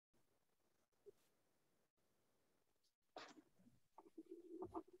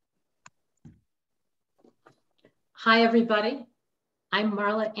Hi, everybody. I'm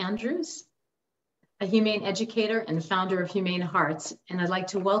Marla Andrews, a humane educator and founder of Humane Hearts, and I'd like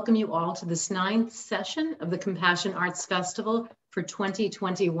to welcome you all to this 9th session of the Compassion Arts Festival for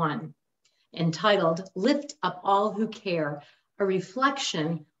 2021, entitled Lift Up All Who Care, a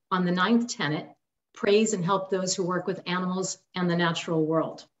reflection on the 9th tenet, praise and help those who work with animals and the natural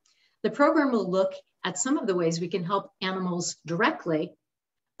world. The program will look at some of the ways we can help animals directly,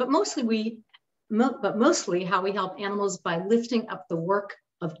 but mostly how we help animals by lifting up the work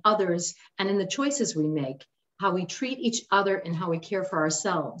of others and in the choices we make, how we treat each other and how we care for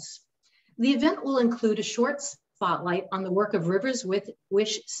ourselves. The event will include a short spotlight on the work of Rivers with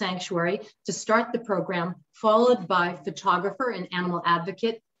Wish Sanctuary to start the program, followed by photographer and animal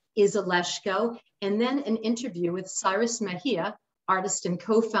advocate Isa Leshko, and then an interview with Cyrus Mejia, artist and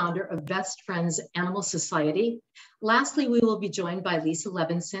co-founder of Best Friends Animal Society. Lastly, we will be joined by Lisa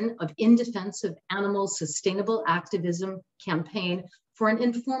Levinson of In Defense of Animals Sustainable Activism Campaign for an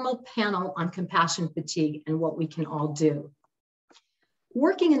informal panel on compassion fatigue and what we can all do.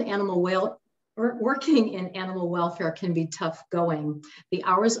 Working in animal welfare can be tough going. The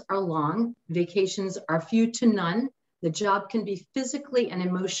hours are long, vacations are few to none, the job can be physically and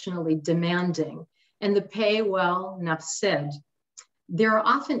emotionally demanding, and the pay, well, enough said. There are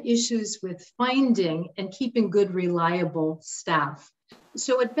often issues with finding and keeping good, reliable staff.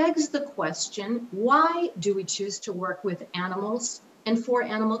 So it begs the question, why do we choose to work with animals and for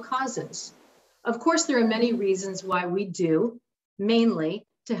animal causes? Of course, there are many reasons why we do, mainly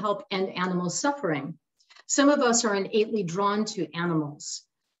to help end animal suffering. Some of us are innately drawn to animals.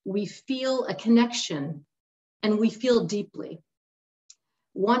 We feel a connection and we feel deeply,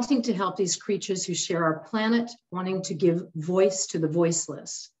 wanting to help these creatures who share our planet, wanting to give voice to the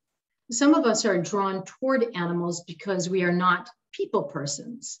voiceless. Some of us are drawn toward animals because we are not people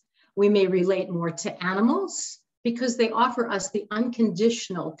persons. We may relate more to animals because they offer us the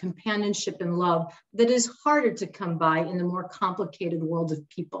unconditional companionship and love that is harder to come by in the more complicated world of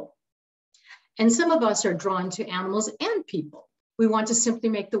people. And some of us are drawn to animals and people. We want to simply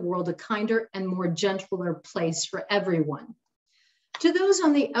make the world a kinder and more gentler place for everyone. To those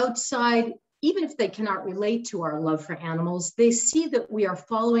on the outside, even if they cannot relate to our love for animals, they see that we are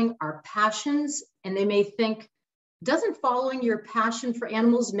following our passions and they may think, doesn't following your passion for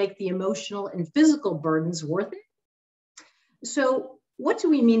animals make the emotional and physical burdens worth it? So what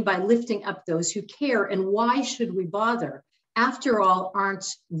do we mean by lifting up those who care, and why should we bother? After all,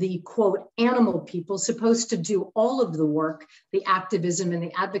 aren't the quote animal people supposed to do all of the work, the activism and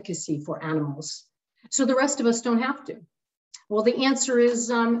the advocacy for animals? So the rest of us don't have to. Well, the answer is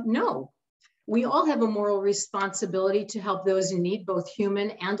no. We all have a moral responsibility to help those in need, both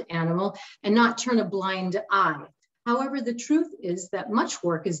human and animal, and not turn a blind eye. However, the truth is that much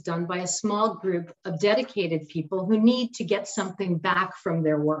work is done by a small group of dedicated people who need to get something back from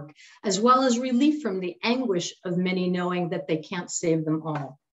their work, as well as relief from the anguish of many knowing that they can't save them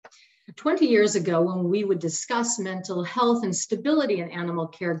all. 20 years ago, when we would discuss mental health and stability in animal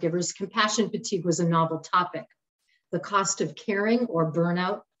caregivers, compassion fatigue was a novel topic. The cost of caring or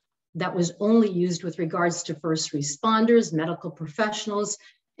burnout that was only used with regards to first responders, medical professionals,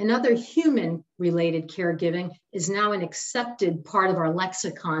 and other human-related caregiving is now an accepted part of our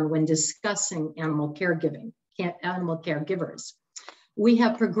lexicon when discussing animal caregivers. We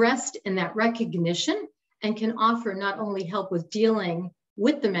have progressed in that recognition and can offer not only help with dealing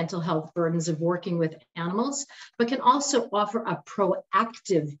with the mental health burdens of working with animals, but can also offer a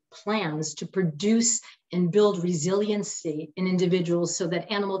proactive plans to produce and build resiliency in individuals so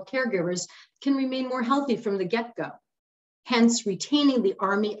that animal caregivers can remain more healthy from the get-go, hence retaining the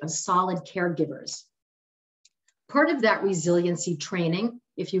army of solid caregivers. Part of that resiliency training,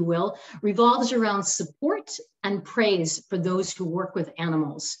 if you will, revolves around support and praise for those who work with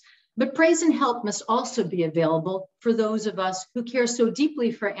animals. But praise and help must also be available for those of us who care so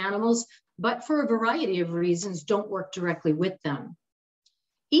deeply for animals, but for a variety of reasons don't work directly with them.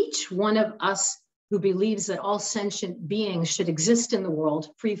 Each one of us who believes that all sentient beings should exist in the world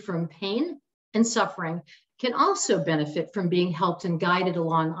free from pain and suffering can also benefit from being helped and guided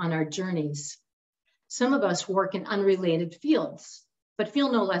along on our journeys. Some of us work in unrelated fields, but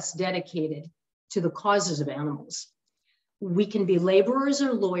feel no less dedicated to the causes of animals. We can be laborers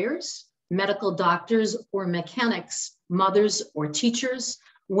or lawyers, medical doctors or mechanics, mothers or teachers.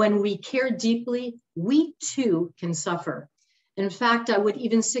 When we care deeply, we too can suffer. In fact, I would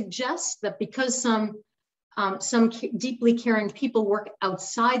even suggest that because some deeply caring people work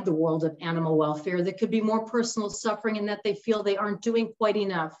outside the world of animal welfare, there could be more personal suffering in that they feel they aren't doing quite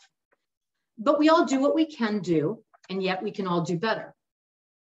enough. But we all do what we can do, and yet we can all do better.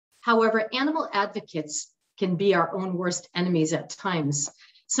 However, animal advocates can be our own worst enemies at times.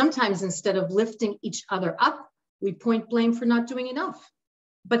 Sometimes instead of lifting each other up, we point blame for not doing enough.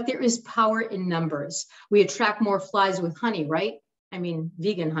 But there is power in numbers. We attract more flies with honey, right? I mean,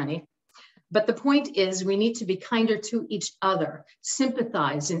 vegan honey. But the point is, we need to be kinder to each other,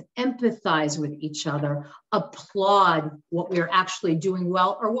 sympathize and empathize with each other, applaud what we are actually doing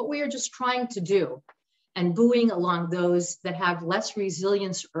well or what we are just trying to do, and buoying along those that have less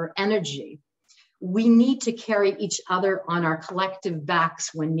resilience or energy. We need to carry each other on our collective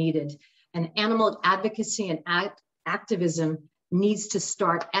backs when needed. And animal advocacy and activism needs to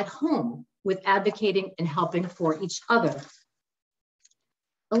start at home with advocating and helping for each other.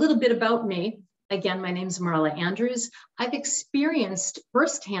 A little bit about me. Again, my name is Marla Andrews. I've experienced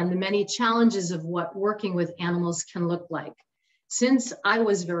firsthand the many challenges of what working with animals can look like. Since I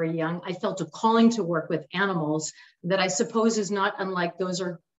was very young, I felt a calling to work with animals that I suppose is not unlike those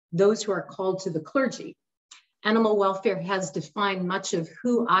who are called to the clergy. Animal welfare has defined much of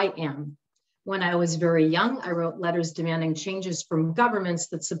who I am. When I was very young, I wrote letters demanding changes from governments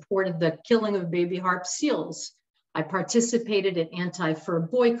that supported the killing of baby harp seals. I participated in anti-fur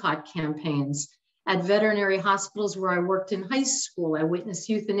boycott campaigns. At veterinary hospitals where I worked in high school, I witnessed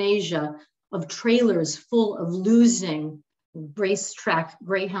euthanasia of trailers full of losing racetrack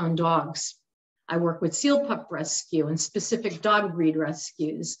greyhound dogs. I work with seal pup rescue and specific dog breed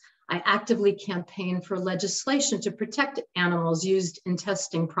rescues. I actively campaign for legislation to protect animals used in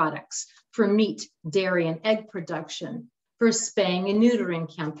testing products for meat, dairy, and egg production, for spaying and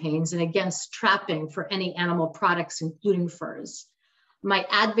neutering campaigns, and against trapping for any animal products, including furs. My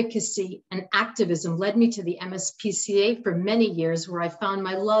advocacy and activism led me to the MSPCA for many years, where I found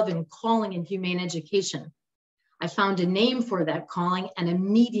my love and calling in humane education. I found a name for that calling and a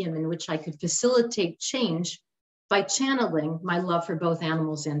medium in which I could facilitate change by channeling my love for both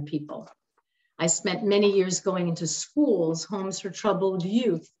animals and people. I spent many years going into schools, homes for troubled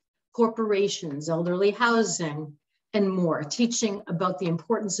youth, corporations, elderly housing, and more, teaching about the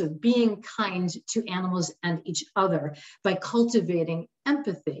importance of being kind to animals and each other by cultivating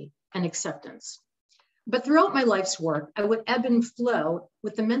empathy and acceptance. But throughout my life's work, I would ebb and flow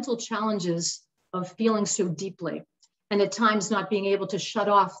with the mental challenges of feeling so deeply, and at times not being able to shut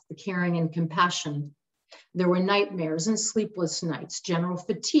off the caring and compassion. There were nightmares and sleepless nights, general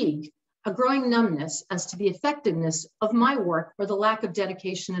fatigue, a growing numbness as to the effectiveness of my work or the lack of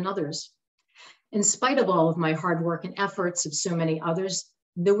dedication in others. In spite of all of my hard work and efforts of so many others,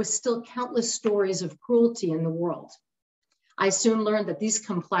 there were still countless stories of cruelty in the world. I soon learned that these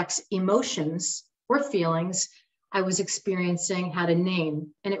complex emotions or feelings I was experiencing had a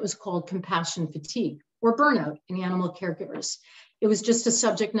name, and it was called compassion fatigue or burnout in animal caregivers. It was just a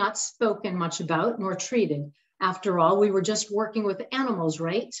subject not spoken much about nor treated. After all, we were just working with animals,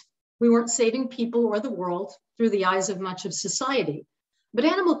 right? We weren't saving people or the world through the eyes of much of society. But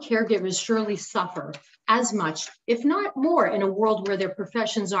animal caregivers surely suffer as much, if not more, in a world where their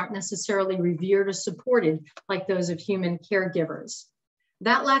professions aren't necessarily revered or supported like those of human caregivers.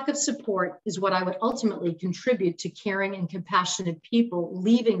 That lack of support is what I would ultimately contribute to caring and compassionate people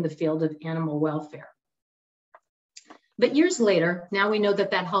leaving the field of animal welfare. But years later, now we know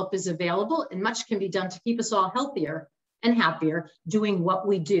that that help is available and much can be done to keep us all healthier and happier doing what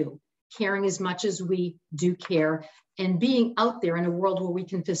we do, caring as much as we do care, and being out there in a world where we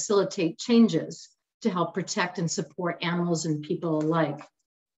can facilitate changes to help protect and support animals and people alike.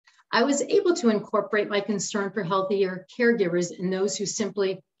 I was able to incorporate my concern for healthier caregivers and those who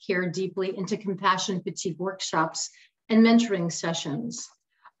simply care deeply into compassion fatigue workshops and mentoring sessions.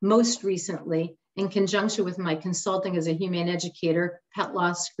 Most recently, in conjunction with my consulting as a humane educator, pet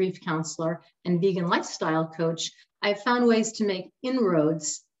loss grief counselor, and vegan lifestyle coach, I found ways to make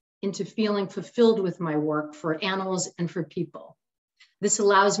inroads into feeling fulfilled with my work for animals and for people. This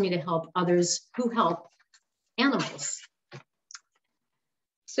allows me to help others who help animals.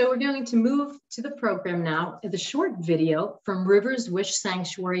 So we're going to move to the program now, the short video from Rivers Wish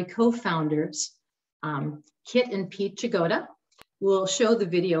Sanctuary co-founders, Kit and Pete Jagoda. We'll show the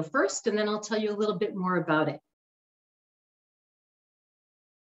video first, and then I'll tell you a little bit more about it.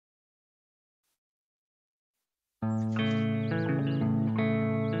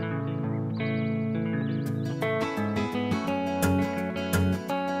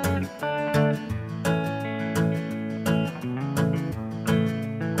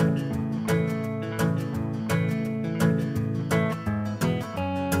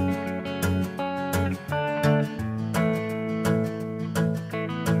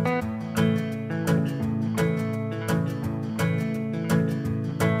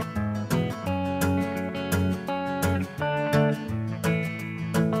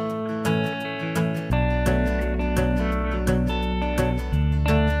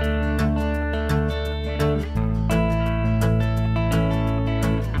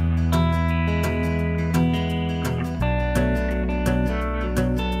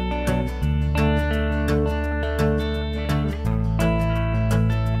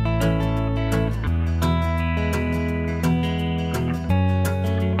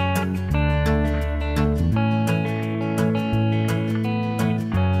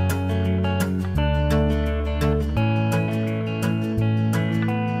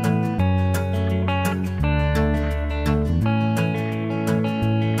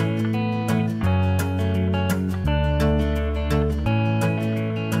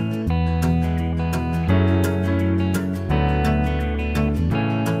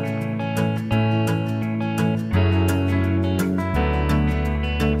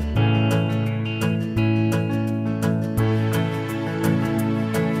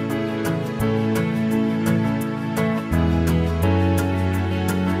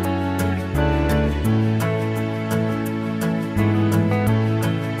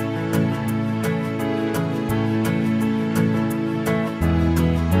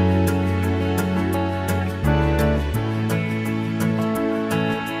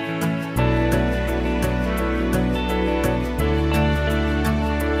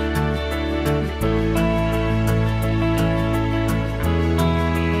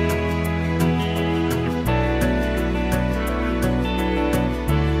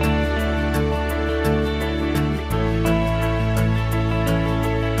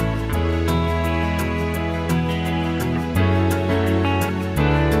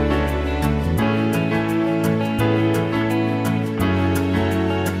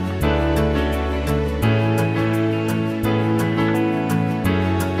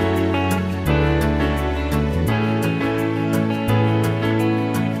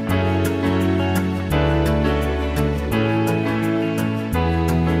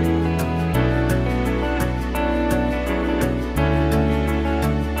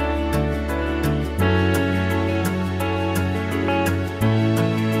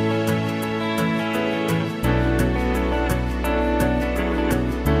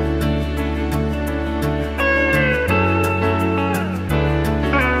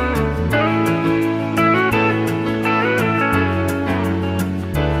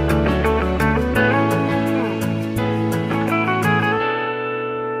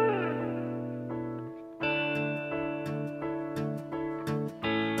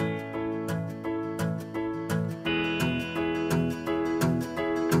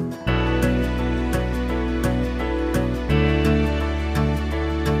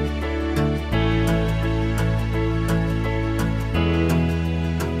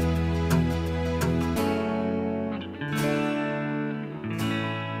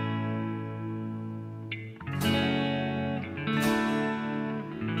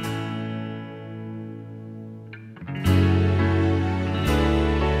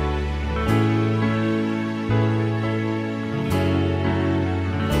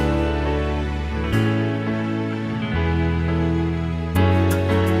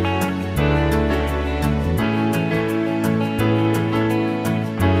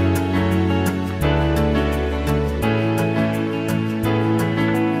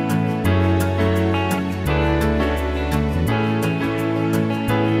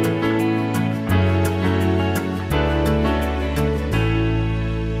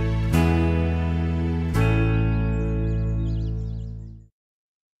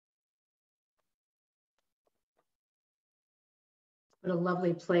 What a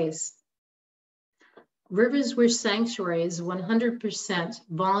lovely place. Rivers Wish Sanctuary is 100%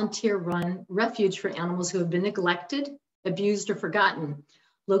 volunteer-run refuge for animals who have been neglected, abused, or forgotten.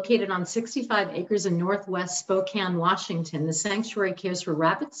 Located on 65 acres in Northwest Spokane, Washington, the sanctuary cares for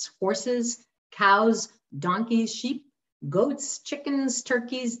rabbits, horses, cows, donkeys, sheep, goats, chickens,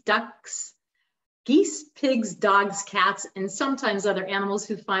 turkeys, ducks, geese, pigs, dogs, cats, and sometimes other animals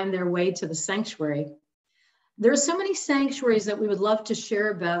who find their way to the sanctuary. There are so many sanctuaries that we would love to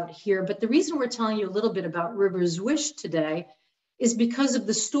share about here, but the reason we're telling you a little bit about Rivers Wish today is because of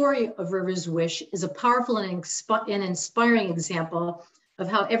the story of Rivers Wish is a powerful and inspiring example of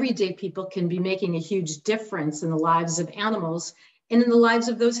how everyday people can be making a huge difference in the lives of animals and in the lives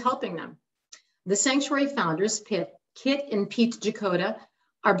of those helping them. The sanctuary founders, Kit and Pete Jacoda,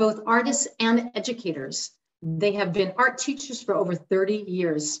 are both artists and educators. They have been art teachers for over 30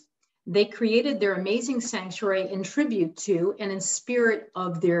 years. They created their amazing sanctuary in tribute to and in spirit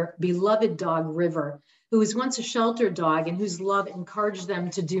of their beloved dog, River, who was once a shelter dog and whose love encouraged them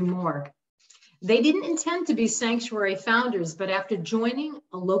to do more. They didn't intend to be sanctuary founders, but after joining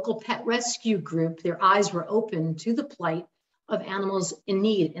a local pet rescue group, their eyes were opened to the plight of animals in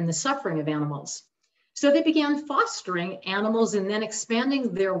need and the suffering of animals. So they began fostering animals and then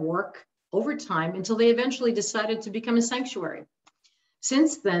expanding their work over time until they eventually decided to become a sanctuary.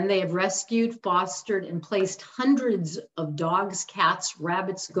 Since then, they have rescued, fostered, and placed hundreds of dogs, cats,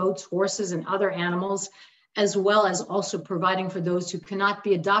 rabbits, goats, horses, and other animals, as well as also providing for those who cannot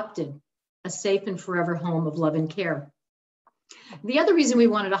be adopted a safe and forever home of love and care. The other reason we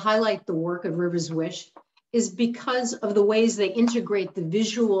wanted to highlight the work of Rivers Wish is because of the ways they integrate the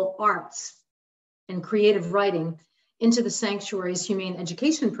visual arts and creative writing into the sanctuary's humane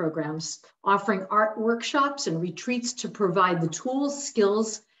education programs, offering art workshops and retreats to provide the tools,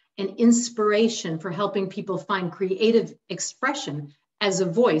 skills, and inspiration for helping people find creative expression as a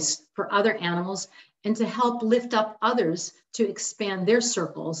voice for other animals and to help lift up others to expand their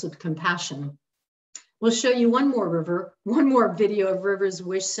circles of compassion. We'll show you one more video of Rivers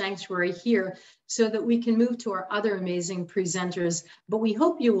Wish Sanctuary here so that we can move to our other amazing presenters, but we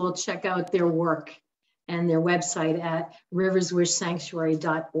hope you will check out their work and their website at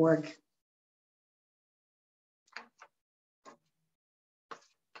riverswishsanctuary.org.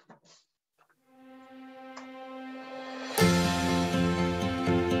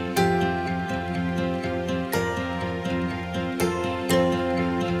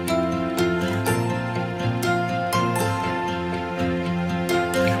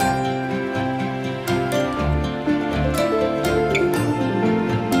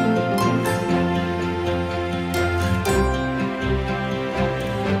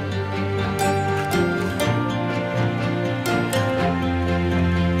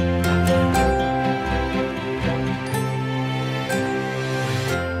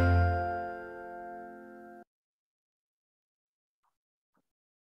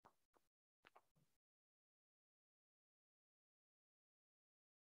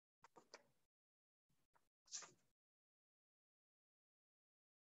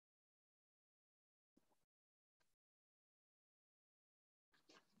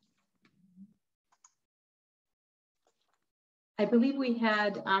 I believe we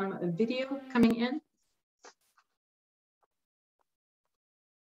had a video coming in.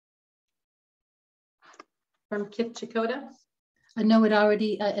 From Kit Jacoda? No, it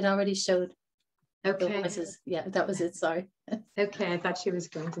already showed. Okay. The voices. Yeah, that was it. Sorry. Okay, I thought she was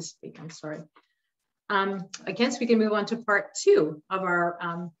going to speak. I'm sorry. I guess we can move on to part two of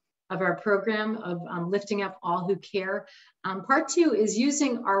our program of lifting up all who care. Part two is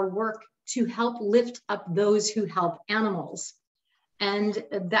using our work to help lift up those who help animals. And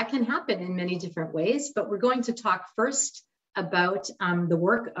that can happen in many different ways, but we're going to talk first about the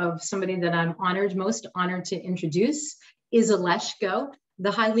work of somebody that I'm most honored to introduce, is Leshko, the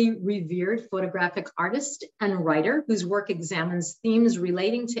highly revered photographic artist and writer whose work examines themes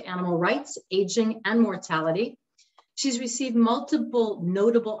relating to animal rights, aging, and mortality. She's received multiple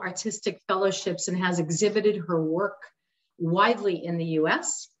notable artistic fellowships and has exhibited her work widely in the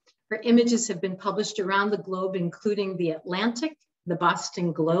US. Her images have been published around the globe, including The Atlantic, the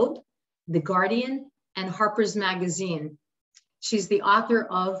Boston Globe, The Guardian, and Harper's Magazine. She's the author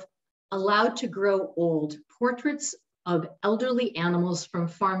of Allowed to Grow Old, Portraits of Elderly Animals from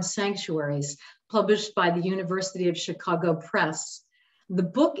Farm Sanctuaries, published by the University of Chicago Press. The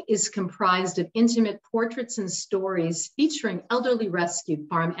book is comprised of intimate portraits and stories featuring elderly rescued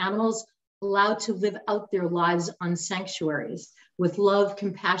farm animals allowed to live out their lives on sanctuaries with love,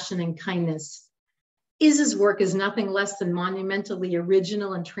 compassion, and kindness. Iz's work is nothing less than monumentally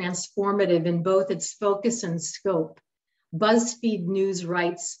original and transformative in both its focus and scope. BuzzFeed News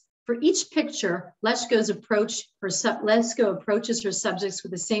writes, for each picture, Leshko approaches her subjects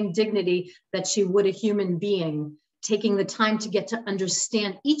with the same dignity that she would a human being, taking the time to get to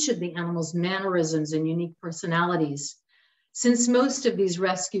understand each of the animal's mannerisms and unique personalities. Since most of these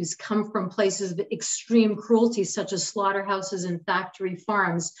rescues come from places of extreme cruelty, such as slaughterhouses and factory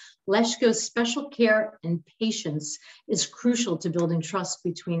farms, Leshko's special care and patience is crucial to building trust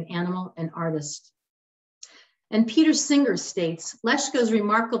between animal and artist. And Peter Singer states, Leshko's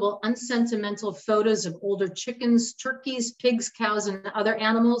remarkable unsentimental photos of older chickens, turkeys, pigs, cows, and other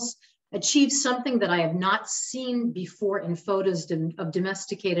animals achieve something that I have not seen before in photos of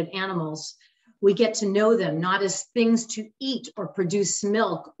domesticated animals. We get to know them not as things to eat or produce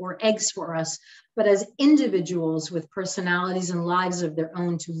milk or eggs for us, but as individuals with personalities and lives of their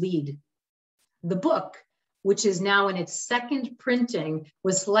own to lead. The book, which is now in its second printing,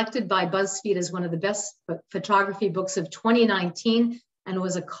 was selected by BuzzFeed as one of the best photography books of 2019 and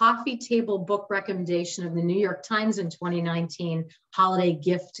was a coffee table book recommendation of the New York Times in 2019 holiday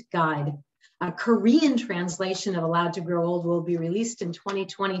gift guide. A Korean translation of Allowed to Grow Old will be released in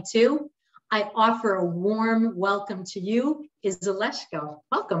 2022. I offer a warm welcome to you, Ilse Leshko.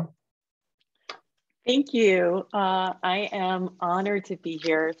 Welcome. Thank you. I am honored to be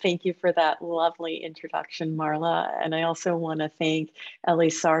here. Thank you for that lovely introduction, Marla. And I also want to thank Ellie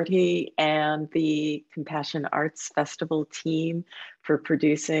Sarti and the Compassion Arts Festival team for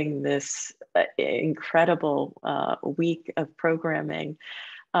producing this incredible week of programming.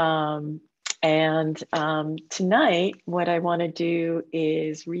 Tonight, what I want to do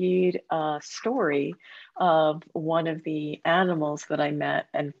is read a story of one of the animals that I met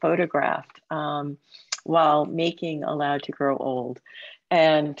and photographed while making Allowed to Grow Old.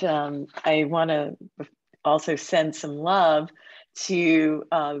 And I want to also send some love to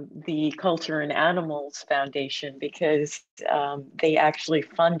the Culture and Animals Foundation, because they actually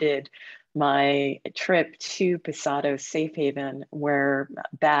funded my trip to Pasado Safe Haven, where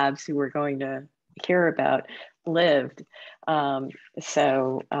Babs, who we're going to hear about, lived. I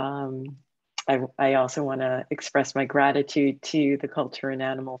also want to express my gratitude to the Culture and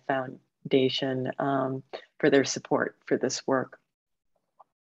Animal Foundation for their support for this work.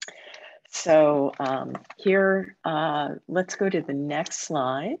 So here, let's go to the next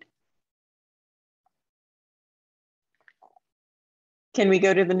slide. Can we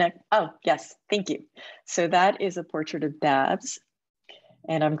go to the next? Oh, yes, thank you. So that is a portrait of Babs,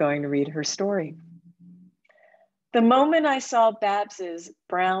 and I'm going to read her story. The moment I saw Babs's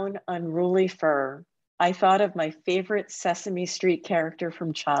brown, unruly fur, I thought of my favorite Sesame Street character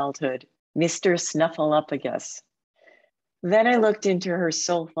from childhood, Mr. Snuffleupagus. Then I looked into her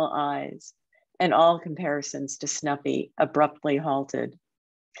soulful eyes, and all comparisons to Snuffy abruptly halted.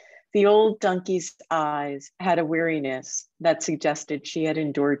 The old donkey's eyes had a weariness that suggested she had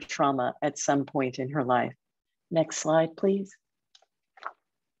endured trauma at some point in her life. Next slide, please.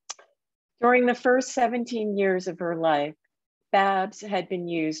 During the first 17 years of her life, Babs had been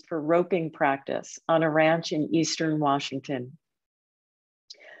used for roping practice on a ranch in eastern Washington.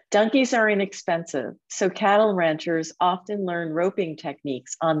 Donkeys are inexpensive, so cattle ranchers often learn roping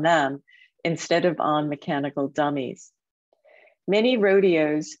techniques on them instead of on mechanical dummies. Many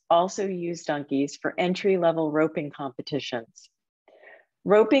rodeos also use donkeys for entry-level roping competitions.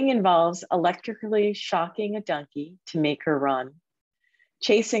 Roping involves electrically shocking a donkey to make her run,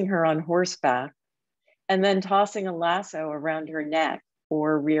 chasing her on horseback, and then tossing a lasso around her neck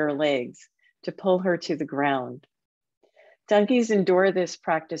or rear legs to pull her to the ground. Donkeys endure this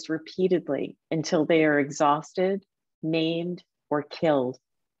practice repeatedly until they are exhausted, maimed, or killed.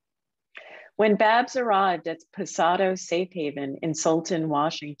 When Babs arrived at Pasado Safe Haven in Sultan,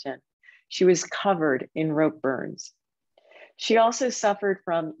 Washington, she was covered in rope burns. She also suffered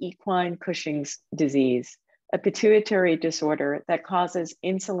from equine Cushing's disease, a pituitary disorder that causes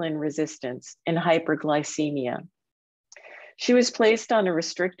insulin resistance and hyperglycemia. She was placed on a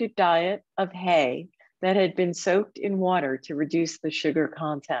restricted diet of hay that had been soaked in water to reduce the sugar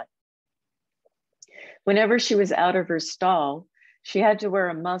content. Whenever she was out of her stall, she had to wear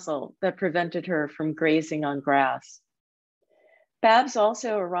a muzzle that prevented her from grazing on grass. Babs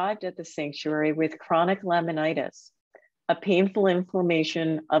also arrived at the sanctuary with chronic laminitis, a painful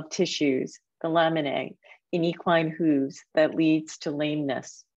inflammation of tissues, the laminae, in equine hooves that leads to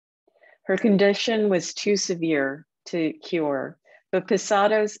lameness. Her condition was too severe to cure, but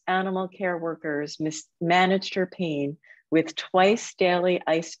Pasado's animal care workers managed her pain with twice daily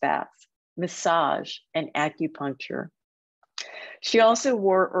ice baths, massage, and acupuncture. She also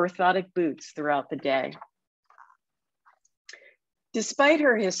wore orthotic boots throughout the day. Despite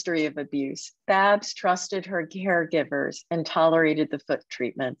her history of abuse, Babs trusted her caregivers and tolerated the foot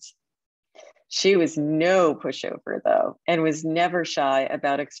treatments. She was no pushover, though, and was never shy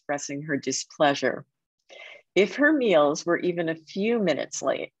about expressing her displeasure. If her meals were even a few minutes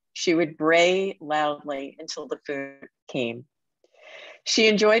late, she would bray loudly until the food came. She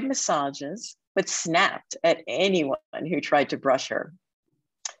enjoyed massages, but snapped at anyone who tried to brush her.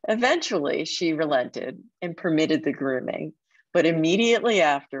 Eventually, she relented and permitted the grooming, but immediately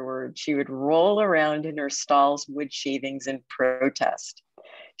afterward, she would roll around in her stall's wood shavings in protest.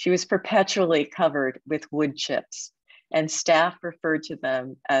 She was perpetually covered with wood chips, and staff referred to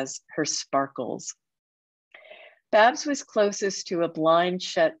them as her sparkles. Babs was closest to a blind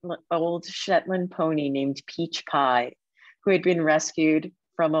old Shetland pony named Peach Pie, who had been rescued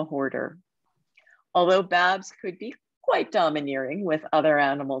from a hoarder. Although Babs could be quite domineering with other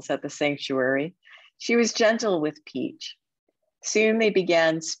animals at the sanctuary, she was gentle with Peach. Soon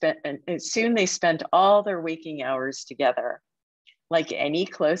they spent all their waking hours together. Like any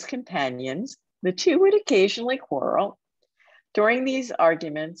close companions, the two would occasionally quarrel. During these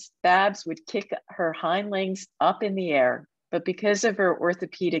arguments, Babs would kick her hind legs up in the air, but because of her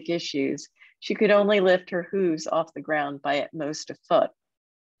orthopedic issues, she could only lift her hooves off the ground by at most a foot.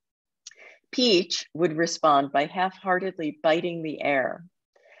 Peach would respond by half-heartedly biting the air.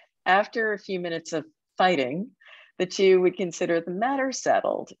 After a few minutes of fighting, the two would consider the matter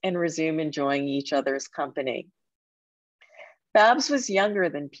settled and resume enjoying each other's company. Babs was younger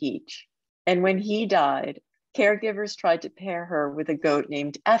than Peach, and when he died, caregivers tried to pair her with a goat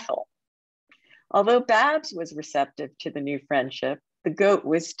named Ethel. Although Babs was receptive to the new friendship, the goat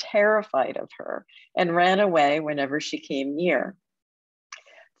was terrified of her and ran away whenever she came near.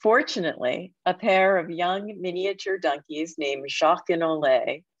 Fortunately, a pair of young miniature donkeys named Jacques and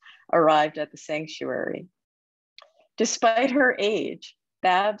Olay arrived at the sanctuary. Despite her age,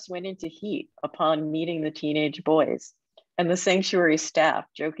 Babs went into heat upon meeting the teenage boys, and the sanctuary staff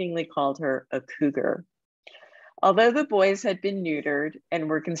jokingly called her a cougar. Although the boys had been neutered and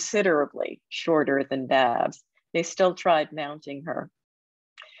were considerably shorter than Babs, they still tried mounting her.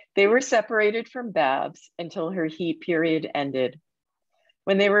 They were separated from Babs until her heat period ended.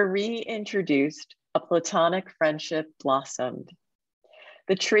 When they were reintroduced, a platonic friendship blossomed.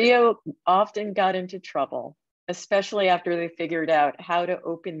 The trio often got into trouble, especially after they figured out how to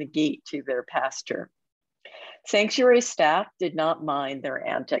open the gate to their pasture. Sanctuary staff did not mind their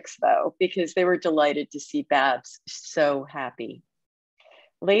antics, though, because they were delighted to see Babs so happy.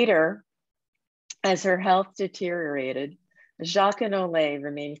 Later, as her health deteriorated, Jacques and Olay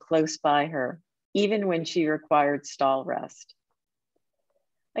remained close by her, even when she required stall rest.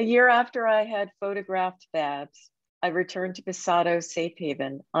 A year after I had photographed Babs, I returned to Passado Safe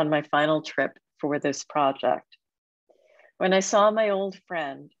Haven on my final trip for this project. When I saw my old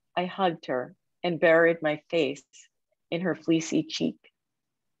friend, I hugged her and buried my face in her fleecy cheek.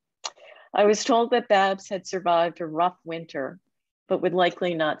 I was told that Babs had survived a rough winter, but would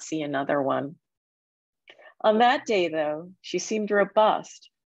likely not see another one. On that day, though, she seemed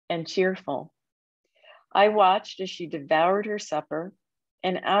robust and cheerful. I watched as she devoured her supper,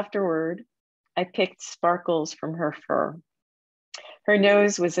 and afterward, I picked sparkles from her fur. Her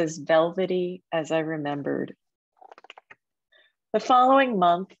nose was as velvety as I remembered. The following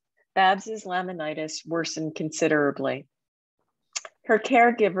month, Babs's laminitis worsened considerably. Her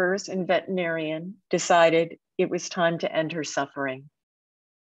caregivers and veterinarian decided it was time to end her suffering.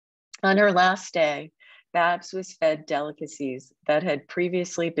 On her last day, Babs was fed delicacies that had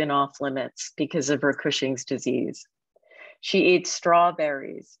previously been off limits because of her Cushing's disease. She ate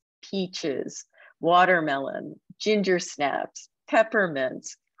strawberries, peaches, watermelon, ginger snaps,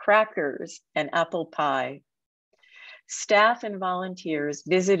 peppermints, crackers, and apple pie. Staff and volunteers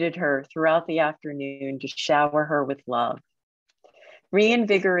visited her throughout the afternoon to shower her with love.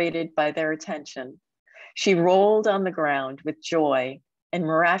 Reinvigorated by their attention, she rolled on the ground with joy and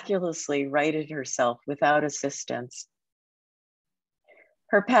miraculously righted herself without assistance.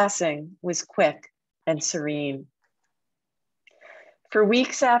 Her passing was quick and serene. For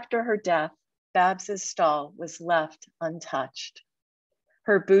weeks after her death, Babs's stall was left untouched.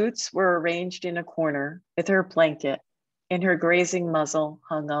 Her boots were arranged in a corner with her blanket, and her grazing muzzle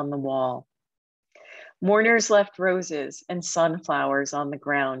hung on the wall. Mourners left roses and sunflowers on the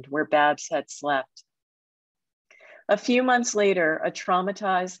ground where Babs had slept. A few months later, a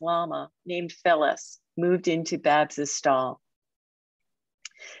traumatized llama named Phyllis moved into Babs's stall.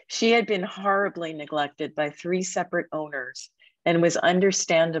 She had been horribly neglected by 3 separate owners and was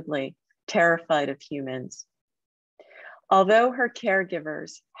understandably terrified of humans. Although her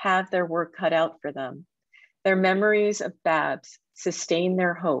caregivers had their work cut out for them, Their memories of Babs sustain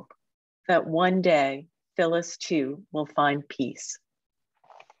their hope that one day Phyllis too will find peace.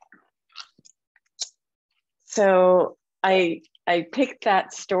 So I picked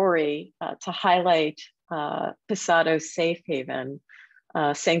that story to highlight Posado's Safe Haven,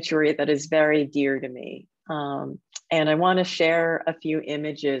 sanctuary that is very dear to me. And I want to share a few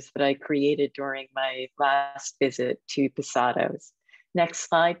images that I created during my last visit to Posado's. Next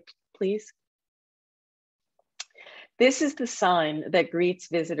slide, please. This is the sign that greets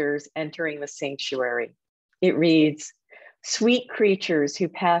visitors entering the sanctuary. It reads, "Sweet creatures who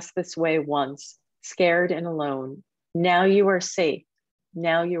passed this way once, scared and alone. Now you are safe.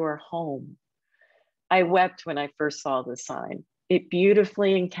 Now you are home." I wept when I first saw the sign. It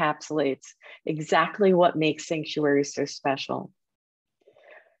beautifully encapsulates exactly what makes sanctuaries so special.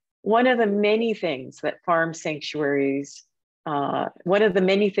 One of the many things that farm sanctuaries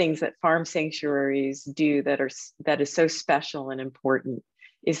do that is so special and important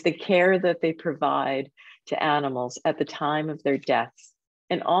is the care that they provide to animals at the time of their deaths,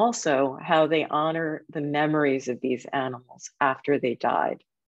 and also how they honor the memories of these animals after they died.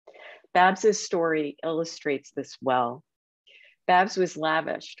 Babs's story illustrates this well. Babs was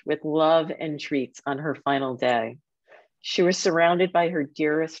lavished with love and treats on her final day. She was surrounded by her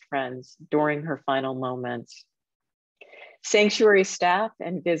dearest friends during her final moments. Sanctuary staff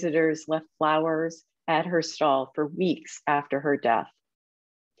and visitors left flowers at her stall for weeks after her death.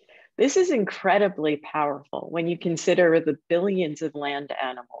 This is incredibly powerful when you consider the billions of land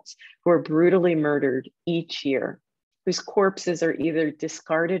animals who are brutally murdered each year, whose corpses are either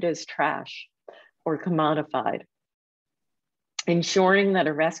discarded as trash or commodified. Ensuring that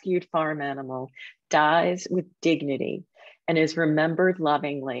a rescued farm animal dies with dignity and is remembered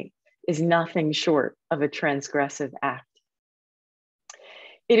lovingly is nothing short of a transgressive act.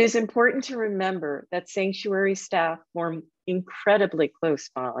 It is important to remember that sanctuary staff form incredibly close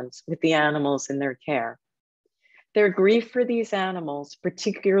bonds with the animals in their care. Their grief for these animals,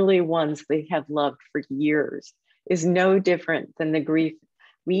 particularly ones they have loved for years, is no different than the grief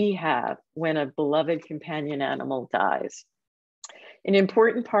we have when a beloved companion animal dies. An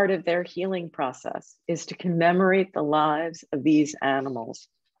important part of their healing process is to commemorate the lives of these animals.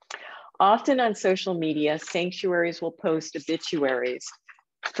 Often on social media, sanctuaries will post obituaries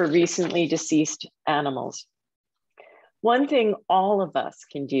for recently deceased animals. One thing all of us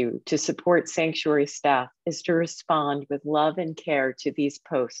can do to support sanctuary staff is to respond with love and care to these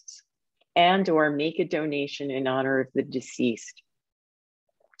posts and/or make a donation in honor of the deceased.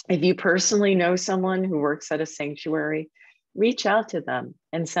 If you personally know someone who works at a sanctuary, reach out to them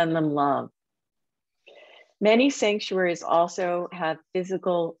and send them love. Many sanctuaries also have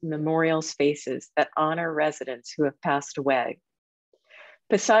physical memorial spaces that honor residents who have passed away.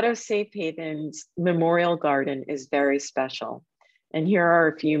 Posado Safe Haven's Memorial Garden is very special. And here are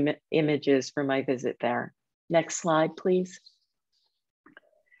a few images from my visit there. Next slide, please.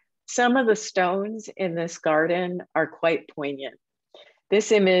 Some of the stones in this garden are quite poignant.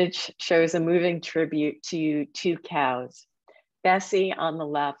 This image shows a moving tribute to two cows. Bessie on the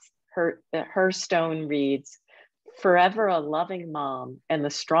left, her stone reads, "Forever a loving mom and the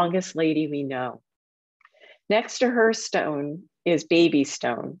strongest lady we know." Next to her stone is Baby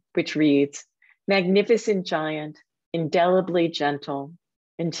Stone, which reads, "Magnificent giant, indelibly gentle,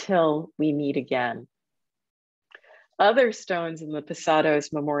 until we meet again." Other stones in the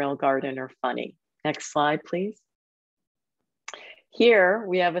Posado's Memorial Garden are funny. Next slide, please. Here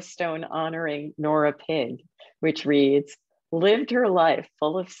we have a stone honoring Nora Pig, which reads, "Lived her life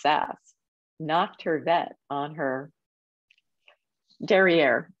full of sass, knocked her vet on her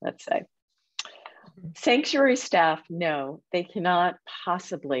derriere," let's say. Sanctuary staff know they cannot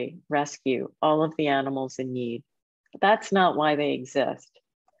possibly rescue all of the animals in need. That's not why they exist.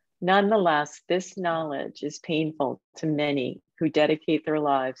 Nonetheless, this knowledge is painful to many who dedicate their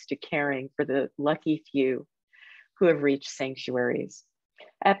lives to caring for the lucky few who have reached sanctuaries.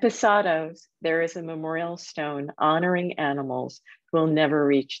 At Posado's, there is a memorial stone honoring animals who will never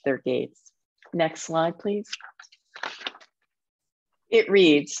reach their gates. Next slide, please. It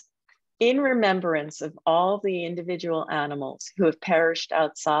reads, "In remembrance of all the individual animals who have perished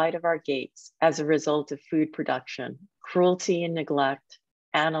outside of our gates as a result of food production, cruelty and neglect,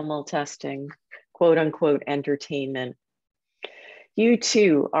 animal testing, quote unquote entertainment. You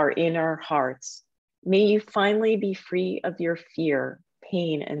too are in our hearts. May you finally be free of your fear,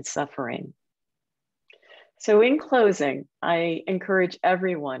 pain, and suffering." So in closing, I encourage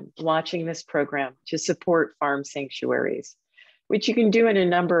everyone watching this program to support farm sanctuaries, which you can do in a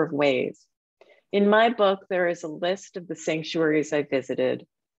number of ways. In my book, there is a list of the sanctuaries I visited.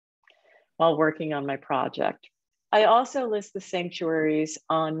 while working on my project. I also list the sanctuaries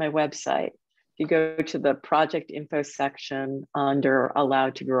on my website. If you go to the project info section under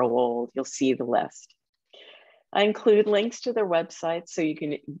Allowed to Grow Old, you'll see the list. I include links to their websites so you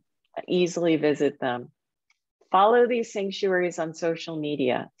can easily visit them. Follow these sanctuaries on social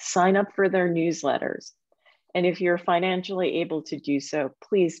media, sign up for their newsletters. And if you're financially able to do so,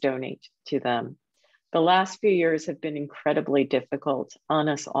 please donate to them. The last few years have been incredibly difficult on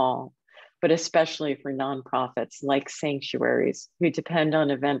us all, but especially for nonprofits like sanctuaries who depend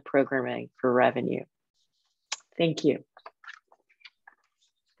on event programming for revenue. Thank you.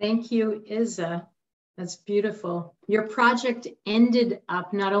 Thank you, Isa. That's beautiful. Your project ended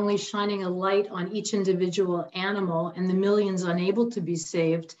up not only shining a light on each individual animal and the millions unable to be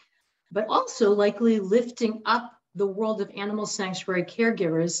saved, but also likely lifting up the world of animal sanctuary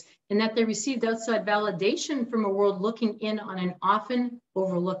caregivers in that they received outside validation from a world looking in on an often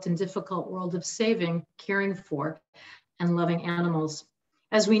overlooked and difficult world of saving, caring for, and loving animals.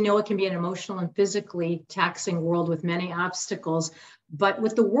 As we know, it can be an emotional and physically taxing world with many obstacles, but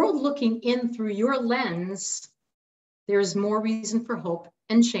with the world looking in through your lens, there's more reason for hope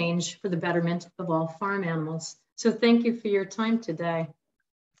and change for the betterment of all farm animals. So thank you for your time today.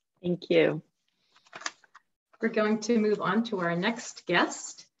 Thank you. We're going to move on to our next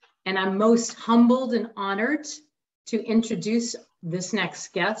guest, and I'm most humbled and honored to introduce this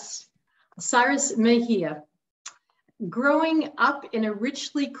next guest, Cyrus Mejia. Growing up in a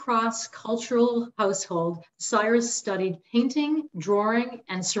richly cross-cultural household, Cyrus studied painting, drawing,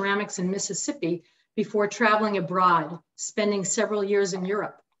 and ceramics in Mississippi before traveling abroad, spending several years in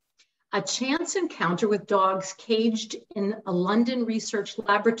Europe. A chance encounter with dogs caged in a London research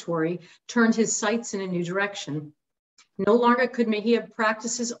laboratory turned his sights in a new direction. No longer could Mejia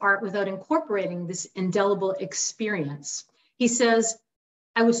practice his art without incorporating this indelible experience. He says,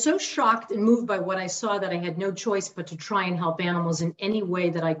 I was so shocked and moved by what I saw that I had no choice but to try and help animals in any way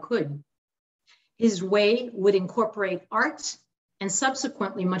that I could. His way would incorporate art and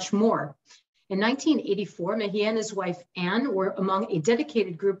subsequently much more. In 1984, Mejia and his wife, Anne, were among a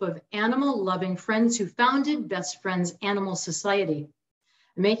dedicated group of animal-loving friends who founded Best Friends Animal Society.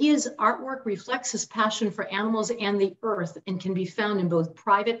 Mejia's artwork reflects his passion for animals and the earth and can be found in both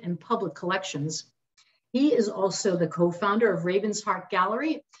private and public collections. He is also the co-founder of Raven's Heart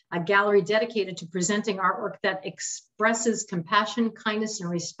Gallery, a gallery dedicated to presenting artwork that expresses compassion, kindness, and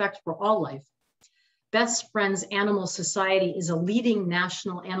respect for all life. Best Friends Animal Society is a leading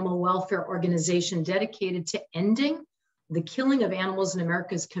national animal welfare organization dedicated to ending the killing of animals in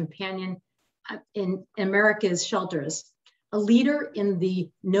America's shelters. A leader in the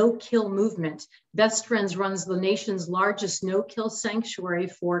no-kill movement, Best Friends runs the nation's largest no-kill sanctuary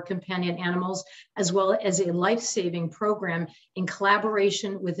for companion animals, as well as a life-saving program in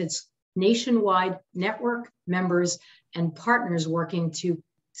collaboration with its nationwide network members and partners working to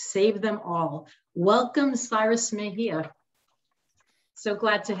save them all. Welcome, Cyrus Mejia. So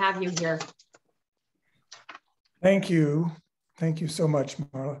glad to have you here. Thank you. Thank you so much,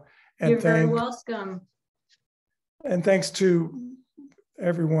 Marla. And you're very welcome. And thanks to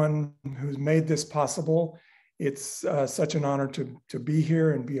everyone who's made this possible. It's such an honor to be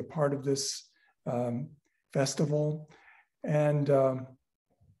here and be a part of this festival. And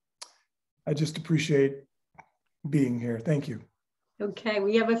I just appreciate being here. Thank you. Okay,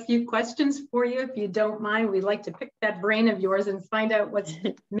 we have a few questions for you. If you don't mind, we'd like to pick that brain of yours and find out what's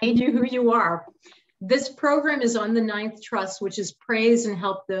made you who you are. This program is on the Ninth Trust, which is praise and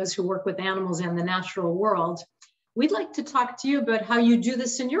help those who work with animals and the natural world. We'd like to talk to you about how you do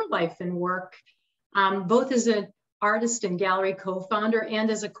this in your life and work, both as an artist and gallery co-founder and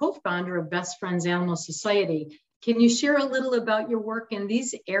as a co-founder of Best Friends Animal Society. Can you share a little about your work in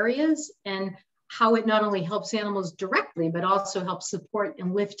these areas and how it not only helps animals directly, but also helps support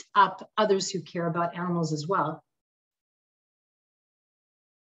and lift up others who care about animals as well?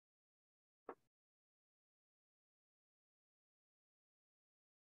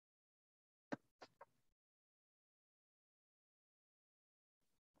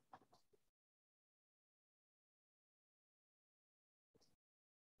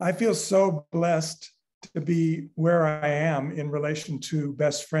 I feel so blessed to be where I am in relation to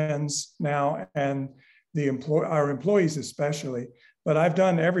Best Friends now and our employees especially. But I've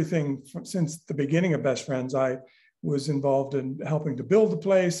done everything since the beginning of Best Friends. I was involved in helping to build the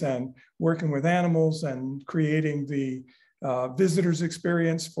place and working with animals and creating the visitors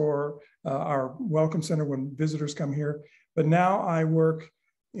experience for our welcome center when visitors come here. But now I work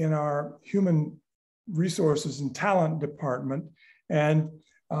in our human resources and talent department. And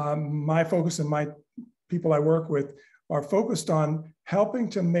my focus and my people I work with are focused on helping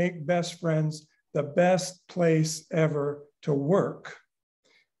to make Best Friends the best place ever to work.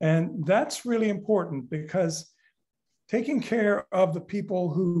 And that's really important because taking care of the people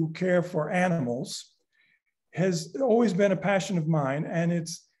who care for animals has always been a passion of mine. And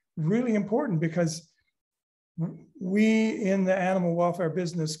it's really important because we in the animal welfare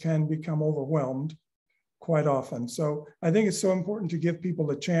business can become overwhelmed quite often. So I think it's so important to give people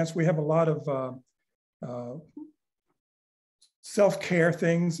a chance. We have a lot of self-care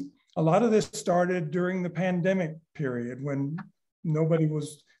things. A lot of this started during the pandemic period when nobody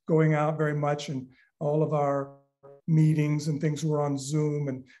was going out very much and all of our meetings and things were on Zoom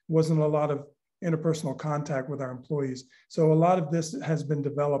and wasn't a lot of interpersonal contact with our employees. So a lot of this has been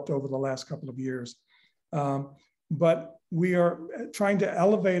developed over the last couple of years. But we are trying to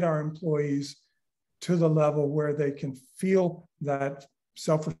elevate our employees to the level where they can feel that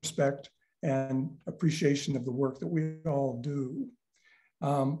self-respect and appreciation of the work that we all do.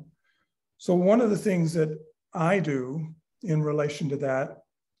 So one of the things that I do in relation to that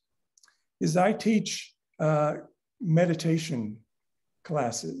is I teach meditation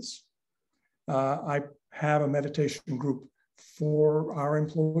classes. I have a meditation group for our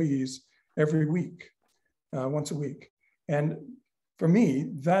employees every week, once a week. And for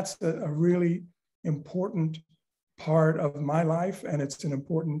me, that's a really important part of my life. And it's an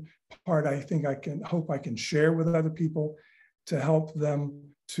important part I think hope I can share with other people to help them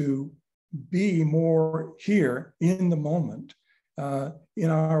to be more here in the moment,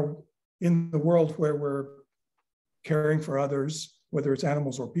 in the world where we're caring for others, whether it's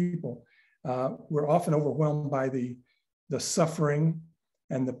animals or people. We're often overwhelmed by the suffering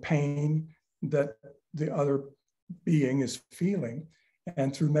and the pain that the other being is feeling.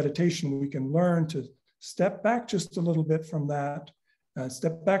 And through meditation, we can learn to step back just a little bit from that,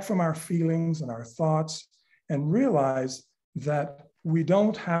 step back from our feelings and our thoughts, and realize that we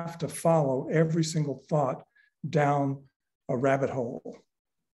don't have to follow every single thought down a rabbit hole.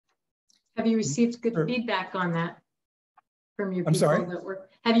 Have you received good feedback on that from your people? I'm sorry? that were?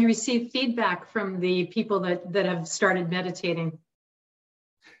 Have you received feedback from the people that have started meditating?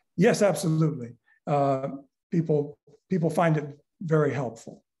 Yes, absolutely. People find it very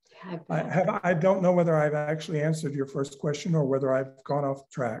helpful. I don't know whether I've actually answered your first question or whether I've gone off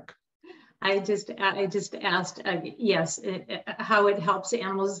track. I just asked, yes, how it helps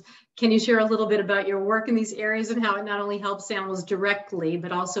animals. Can you share a little bit about your work in these areas and how it not only helps animals directly,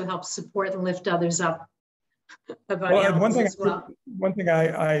 but also helps support and lift others up about animals as well? One thing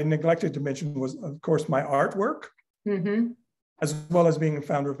I neglected to mention was, of course, my artwork. Mm-hmm. As well as being a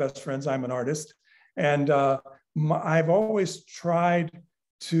founder of Best Friends, I'm an artist. And I've always tried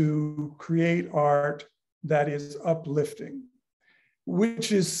to create art that is uplifting,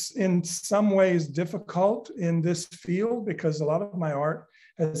 which is in some ways difficult in this field because a lot of my art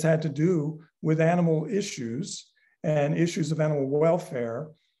has had to do with animal issues and issues of animal welfare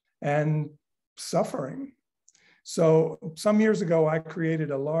and suffering. So some years ago, I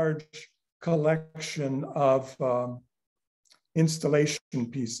created a large collection of installation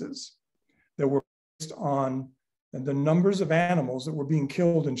pieces that were based on the numbers of animals that were being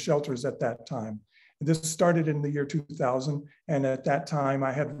killed in shelters at that time. This started in the year 2000, and at that time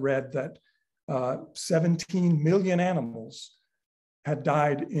I had read that 17 million animals had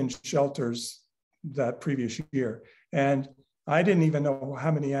died in shelters that previous year. And I didn't even know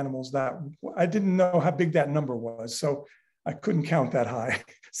how many animals I didn't know how big that number was. So I couldn't count that high,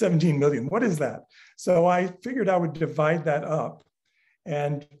 17 million, what is that? So I figured I would divide that up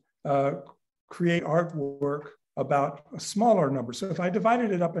and create artwork about a smaller number. So if I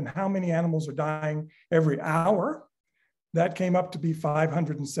divided it up in how many animals are dying every hour, that came up to be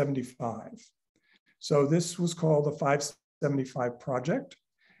 575. So this was called the 575 Project.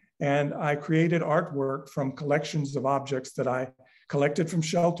 And I created artwork from collections of objects that I collected from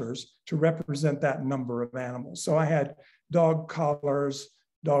shelters to represent that number of animals. So I had dog collars,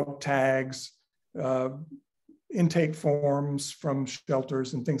 dog tags, intake forms from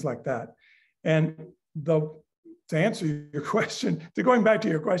shelters and things like that. And to answer your question, going back to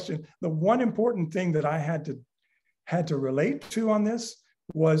your question, the one important thing that I had to relate to on this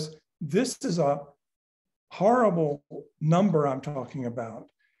was this is a horrible number I'm talking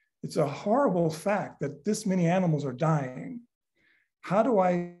about. It's a horrible fact that this many animals are dying. How do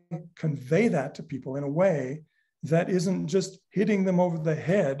I convey that to people in a way that isn't just hitting them over the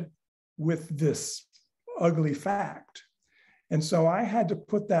head with this ugly fact? And so I had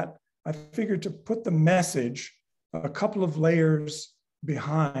to I figured to put the message a couple of layers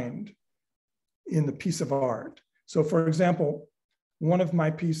behind in the piece of art. So for example, one of my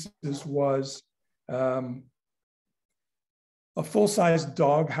pieces was a full-size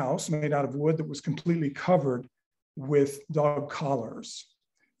dog house made out of wood that was completely covered with dog collars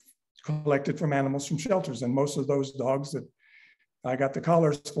collected from animals from shelters. And most of those dogs that I got the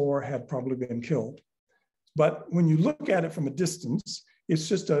collars for had probably been killed. But when you look at it from a distance, it's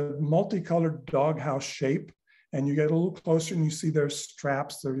just a multicolored doghouse shape. And you get a little closer and you see there's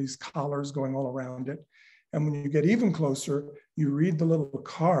straps, there are these collars going all around it. And when you get even closer, you read the little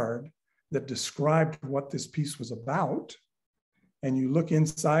card that described what this piece was about. And you look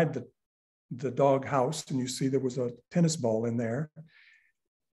inside the dog house and you see there was a tennis ball in there.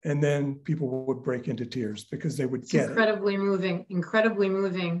 And then people would break into tears because they would get incredibly moving, incredibly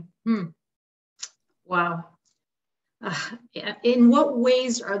moving. Wow. In what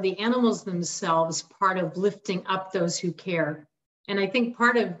ways are the animals themselves part of lifting up those who care? And I think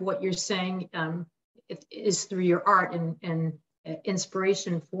part of what you're saying is through your art and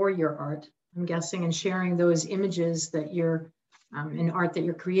inspiration for your art, I'm guessing, and sharing those images that you're in art that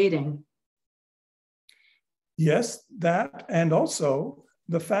you're creating. Yes, that, and also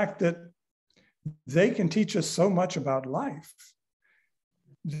the fact that they can teach us so much about life.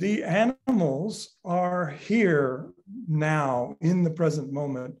 The animals are here now in the present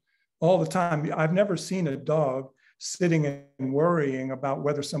moment all the time. I've never seen a dog sitting and worrying about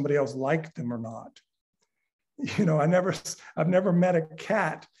whether somebody else liked them or not. You know, I've never met a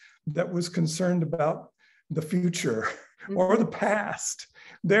cat that was concerned about the future or the past.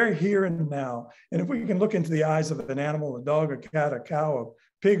 They're here and now. And if we can look into the eyes of an animal, a dog, a cat, a cow, a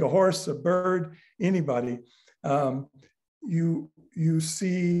pig, a horse, a bird, anybody, you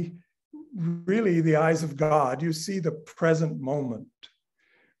see really the eyes of God. You see the present moment.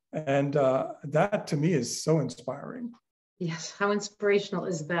 And that to me is so inspiring. Yes, how inspirational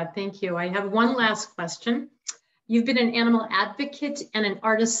is that? Thank you. I have one last question. You've been an animal advocate and an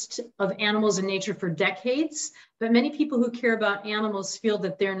artist of animals and nature for decades, but many people who care about animals feel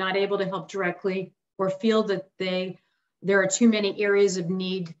that they're not able to help directly or feel that there are too many areas of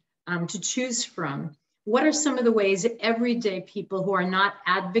need to choose from. What are some of the ways that everyday people who are not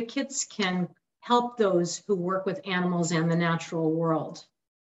advocates can help those who work with animals and the natural world?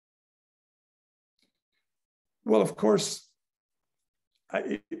 Well, of course,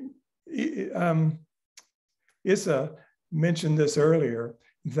 Issa mentioned this earlier,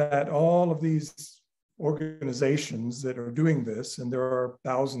 that all of these organizations that are doing this, and there are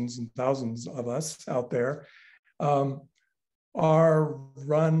thousands and thousands of us out there, are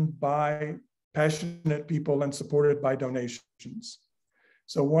run by passionate people and supported by donations.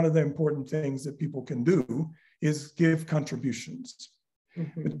 So one of the important things that people can do is give contributions.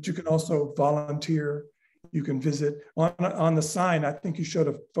 Mm-hmm. But you can also volunteer. You can visit on the sign. I think you showed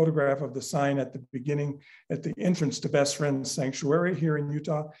a photograph of the sign at the beginning, at the entrance to Best Friends Sanctuary here in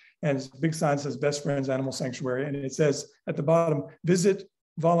Utah. And it's a big sign that says Best Friends Animal Sanctuary. And it says at the bottom, visit,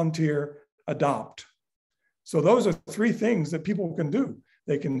 volunteer, adopt. So those are three things that people can do.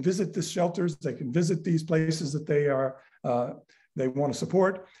 They can visit the shelters. They can visit these places that they want to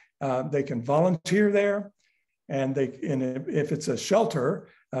support. They can volunteer there. And if it's a shelter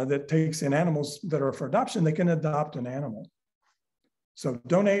that takes in animals that are for adoption, they can adopt an animal. So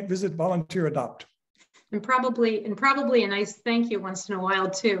donate, visit, volunteer, adopt. And probably a nice thank you once in a while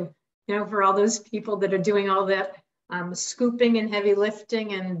too, you know, for all those people that are doing all that scooping and heavy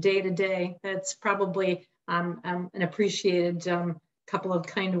lifting and day to day. That's probably an appreciated couple of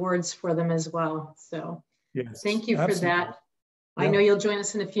kind words for them as well. So yes, thank you for that. Yeah. I know you'll join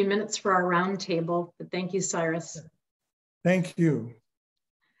us in a few minutes for our roundtable, but thank you, Cyrus. Thank you.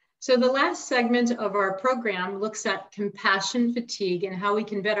 So the last segment of our program looks at compassion fatigue and how we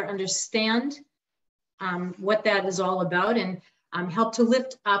can better understand what that is all about and help to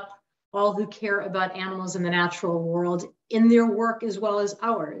lift up all who care about animals in the natural world in their work as well as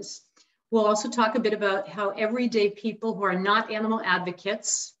ours. We'll also talk a bit about how everyday people who are not animal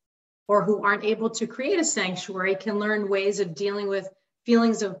advocates or who aren't able to create a sanctuary can learn ways of dealing with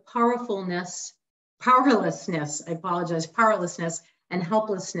feelings of powerlessness and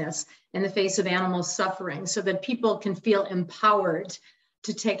helplessness in the face of animal suffering, so that people can feel empowered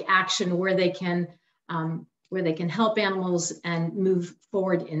to take action where they can help animals and move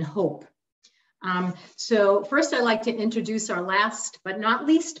forward in hope. So first, I'd like to introduce our last but not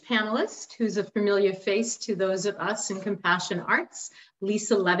least panelist, who's a familiar face to those of us in Compassion Arts,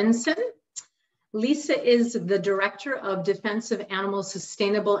 Lisa Levinson. Lisa is the director of Defense of Animal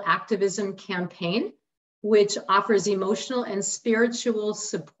Sustainable Activism Campaign, which offers emotional and spiritual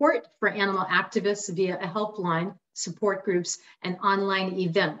support for animal activists via a helpline, support groups, and online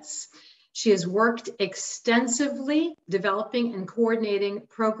events. She has worked extensively developing and coordinating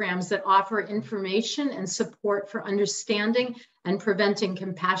programs that offer information and support for understanding and preventing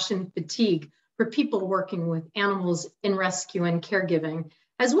compassion fatigue for people working with animals in rescue and caregiving,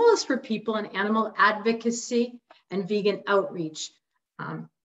 as well as for people in animal advocacy and vegan outreach, who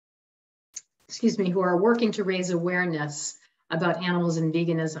are working to raise awareness about animals and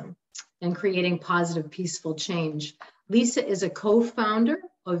veganism and creating positive, peaceful change. Lisa is a co-founder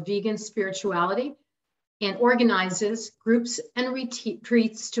of Vegan Spirituality and organizes groups and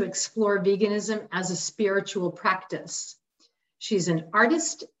retreats to explore veganism as a spiritual practice. She's an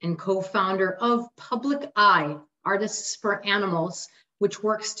artist and co-founder of Public Eye, Artists for Animals, which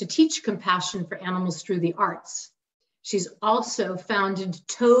works to teach compassion for animals through the arts. She's also founded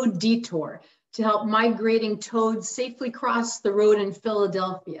Toad Detour to help migrating toads safely cross the road in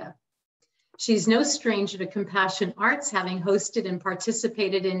Philadelphia. She's no stranger to compassion arts, having hosted and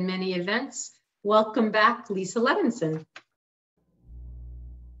participated in many events. Welcome back, Lisa Levinson.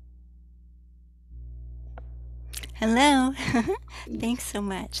 Hello. Thanks so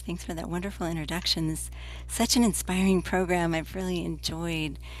much. Thanks for that wonderful introduction. It's such an inspiring program. I've really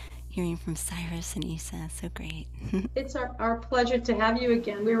enjoyed hearing from Cyrus and Isa. So great. It's our pleasure to have you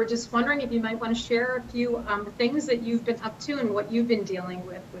again. We were just wondering if you might want to share a few things that you've been up to and what you've been dealing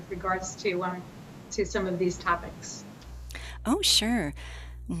with regards to some of these topics. Oh, sure.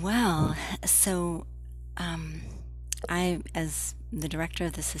 Well, so I, as the director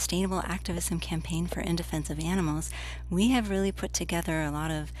of the Sustainable Activism Campaign for In Defense of Animals, we have really put together a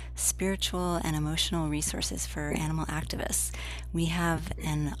lot of spiritual and emotional resources for animal activists. We have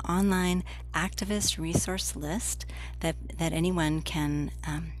an online activist resource list that anyone can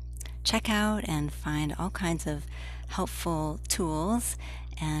check out and find all kinds of helpful tools,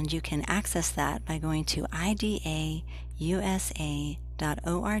 and you can access that by going to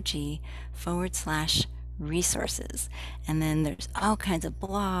idausa.org/resources. And then there's all kinds of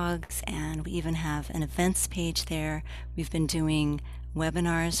blogs, and we even have an events page there. We've been doing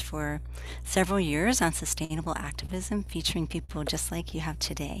webinars for several years on sustainable activism, featuring people just like you have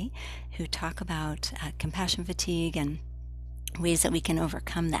today who talk about compassion fatigue and ways that we can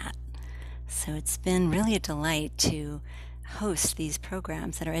overcome that. So it's been really a delight to host these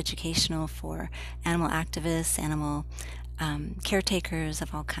programs that are educational for animal activists, animal caretakers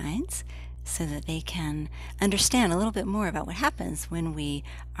of all kinds, so that they can understand a little bit more about what happens when we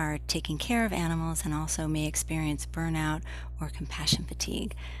are taking care of animals and also may experience burnout or compassion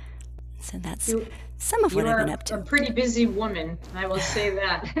fatigue. So that's some of what I've been up to. You're a pretty busy woman, I will say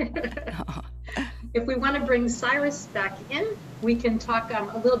that. Oh. If we want to bring Cyrus back in, we can talk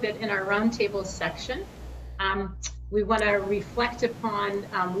a little bit in our roundtable section. We want to reflect upon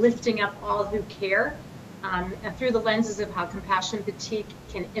lifting up all who care through the lenses of how compassion fatigue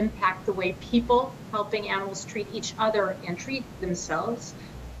can impact the way people helping animals treat each other and treat themselves.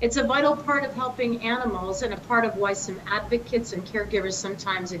 It's a vital part of helping animals and a part of why some advocates and caregivers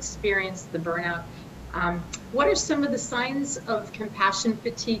sometimes experience the burnout. What are some of the signs of compassion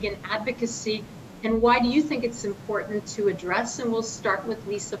fatigue and advocacy, and why do you think it's important to address? And we'll start with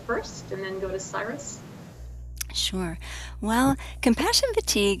Lisa first and then go to Cyrus. Sure. Well, compassion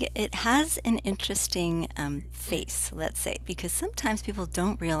fatigue, it has an interesting face, let's say, because sometimes people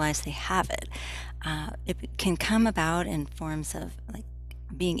don't realize they have it. It can come about in forms of like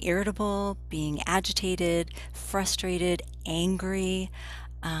being irritable, being agitated, frustrated, angry,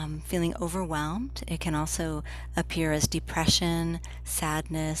 feeling overwhelmed. It can also appear as depression,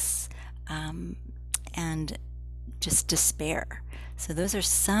 sadness, and just despair. So those are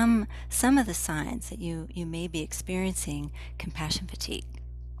some of the signs that you may be experiencing compassion fatigue.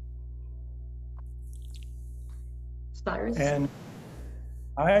 Cyrus? And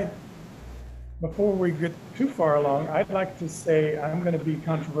before we get too far along, I'd like to say, I'm going to be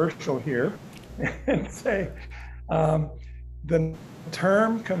controversial here and say the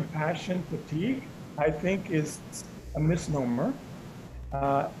term compassion fatigue, I think, is a misnomer.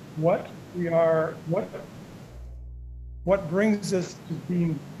 What brings us to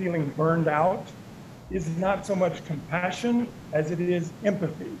feeling burned out is not so much compassion as it is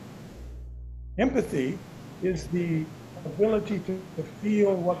empathy. Empathy is the ability to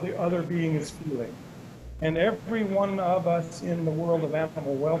feel what the other being is feeling. And every one of us in the world of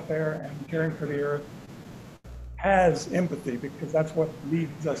animal welfare and caring for the earth has empathy, because that's what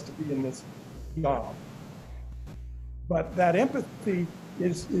leads us to be in this job. But that empathy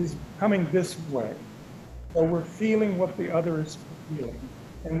is coming this way. So we're feeling what the other is feeling.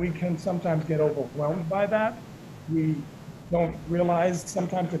 And we can sometimes get overwhelmed by that. We don't realize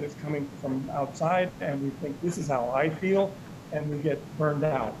sometimes that it's coming from outside, and we think this is how I feel, and we get burned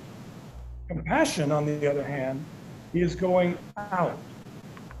out. Compassion, on the other hand, is going out.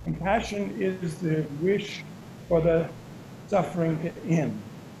 Compassion is the wish for the suffering to end,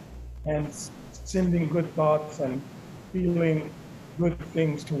 and sending good thoughts and feeling good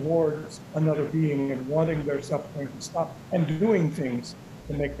things towards another being and wanting their suffering to stop and doing things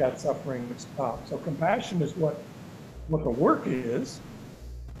to make that suffering stop. So compassion is what the work is.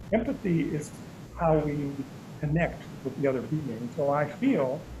 Empathy is how we connect with the other being. So I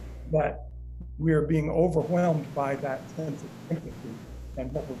feel that we are being overwhelmed by that sense of empathy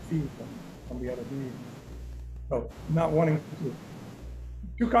and what we're feeling from the other being. So not wanting to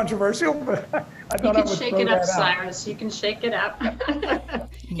too controversial, but I thought I would shake throw it up, that out. Cyrus. You can shake it up. And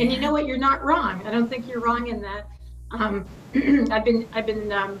you know what? You're not wrong. I don't think you're wrong in that. I've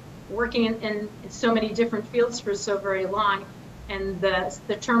been working in so many different fields for so very long, and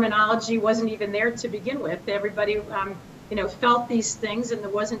the terminology wasn't even there to begin with. Everybody, felt these things, and there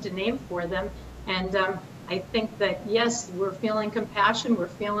wasn't a name for them. And I think that yes, we're feeling compassion. We're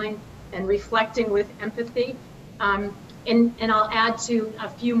feeling and reflecting with empathy. And I'll add to a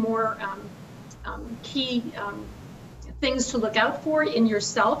few more key things to look out for in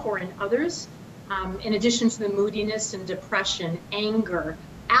yourself or in others. In addition to the moodiness and depression, anger,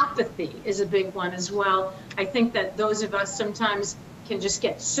 apathy is a big one as well. I think that those of us sometimes can just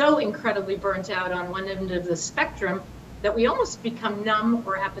get so incredibly burnt out on one end of the spectrum that we almost become numb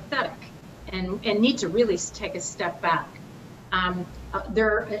or apathetic and need to really take a step back.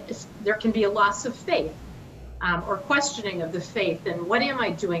 There can be a loss of faith. Or questioning of the faith and what am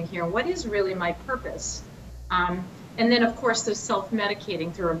I doing here? What is really my purpose? And then, of course, there's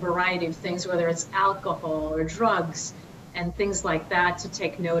self-medicating through a variety of things, whether it's alcohol or drugs and things like that to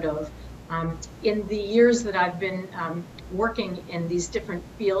take note of. In the years that I've been working in these different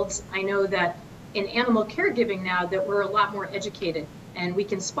fields, I know that in animal caregiving now that we're a lot more educated and we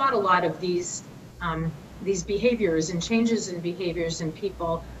can spot a lot of these behaviors and changes in behaviors in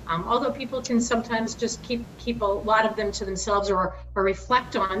people. Although people can sometimes just keep a lot of them to themselves or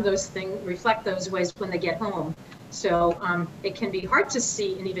reflect on those things, reflect those ways when they get home. So it can be hard to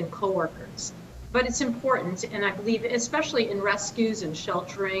see in even coworkers, but it's important. And I believe, especially in rescues and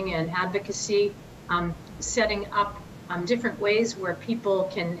sheltering and advocacy, setting up different ways where people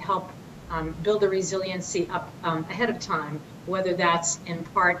can help build the resiliency up ahead of time, whether that's in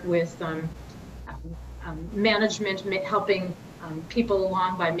part with management helping people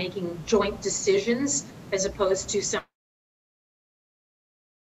along by making joint decisions as opposed to some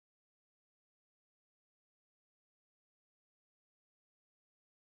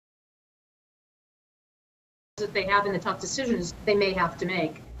that they have in the tough decisions they may have to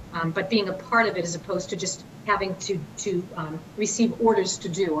make, but being a part of it as opposed to just having to receive orders to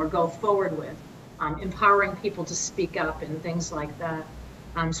do or go forward with, empowering people to speak up and things like that.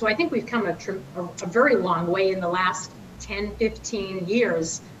 So I think we've come a very long way in the last 10, 15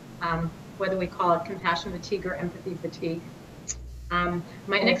 years, whether we call it compassion fatigue or empathy fatigue. My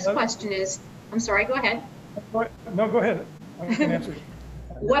next question is, I'm sorry, go ahead. No, go ahead. I can answer.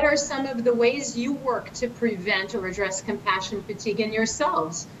 What are some of the ways you work to prevent or address compassion fatigue in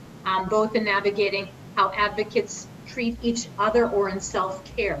yourselves, both in navigating how advocates treat each other or in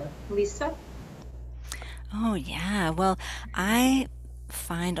self-care? Lisa? Oh, yeah. Well, I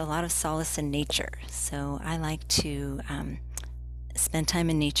find a lot of solace in nature. So I like to spend time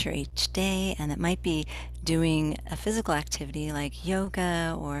in nature each day, and that might be doing a physical activity like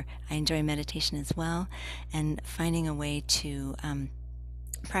yoga, or I enjoy meditation as well, and finding a way to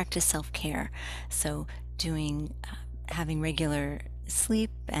practice self-care. So doing, having regular sleep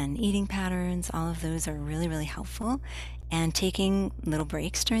and eating patterns, all of those are really, really helpful. And taking little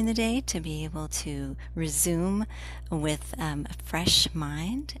breaks during the day to be able to resume with a fresh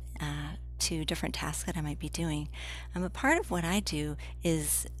mind to different tasks that I might be doing. But part of what I do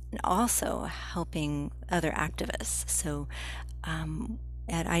is also helping other activists. So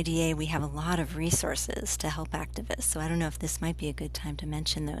at IDA, we have a lot of resources to help activists. So I don't know if this might be a good time to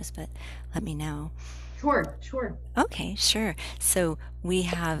mention those, but let me know. Sure. Okay, sure. So we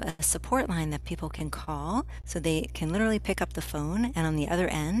have a support line that people can call, so they can literally pick up the phone, and on the other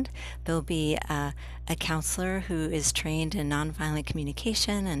end, there'll be a counselor who is trained in nonviolent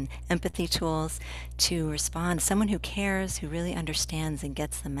communication and empathy tools to respond. Someone who cares, who really understands and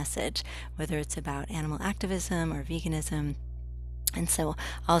gets the message, whether it's about animal activism or veganism. And so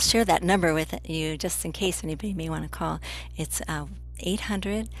I'll share that number with you just in case anybody may want to call. It's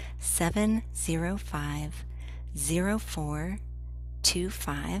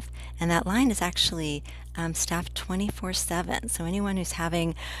 800-705-0425, and that line is actually staffed 24/7. So anyone who's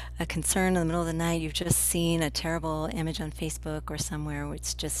having a concern in the middle of the night, you've just seen a terrible image on Facebook or somewhere where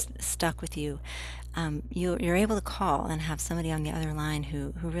it's just stuck with you, you're able to call and have somebody on the other line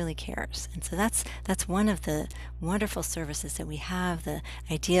who really cares. And so that's one of the wonderful services that we have. The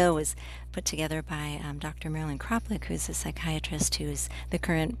idea was put together by Dr. Marilyn Kroplik, who's a psychiatrist who's the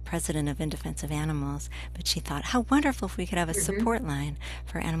current president of In Defense of Animals. But she thought, how wonderful if we could have a support line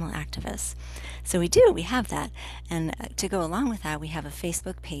for animal activists. So we have that. And to go along with that, we have a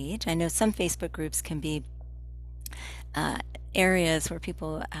Facebook page. I know some Facebook groups can be areas where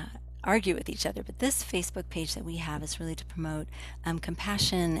people argue with each other, but this Facebook page that we have is really to promote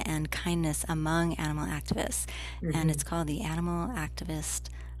compassion and kindness among animal activists. And it's called the Animal Activist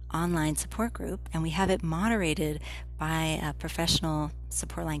Online Support Group, and we have it moderated by professional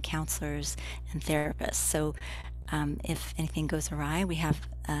support line counselors and therapists. So if anything goes awry, we have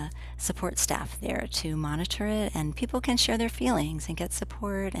support staff there to monitor it, and people can share their feelings and get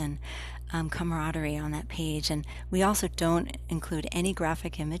support and camaraderie on that page. And we also don't include any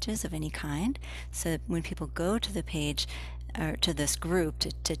graphic images of any kind. So when people go to the page or to this group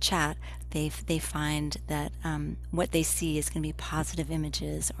to chat, they find that what they see is going to be positive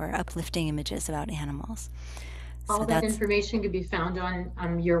images or uplifting images about animals. All that information can be found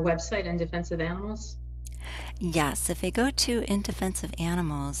on your website, In Defense of Animals? Yes, if they go to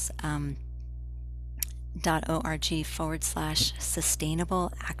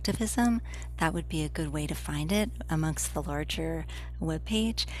indefenseofanimalsorg/sustainable activism, that would be a good way to find it amongst the larger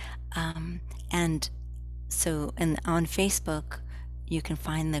webpage. And on Facebook, you can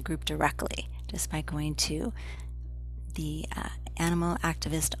find the group directly just by going to the Animal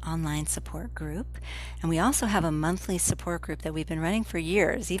Activist Online Support Group. And we also have a monthly support group that we've been running for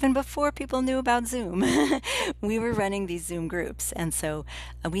years, even before people knew about Zoom. We were running these Zoom groups. And so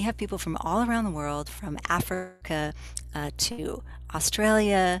we have people from all around the world, from Africa to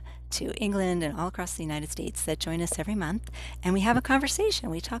Australia to England and all across the United States, that join us every month. And we have a conversation.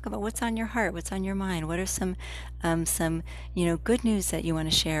 We talk about what's on your heart, what's on your mind, what are some good news that you want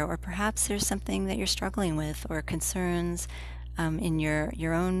to share, or perhaps there's something that you're struggling with or concerns in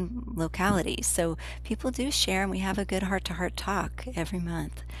your own locality. So people do share, and we have a good heart-to-heart talk every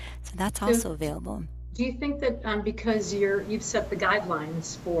month. So that's also available. Do you think that because you've set the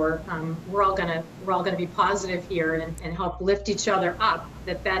guidelines for we're all gonna be positive here and help lift each other up,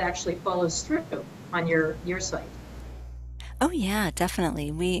 that actually follows through on your site? Oh yeah,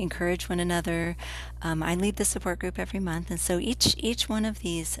 definitely. We encourage one another. I lead the support group every month, and so each one of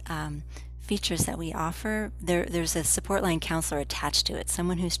these features that we offer, there's a support line counselor attached to it,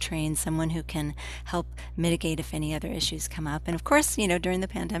 someone who's trained, someone who can help mitigate if any other issues come up. And of course, during the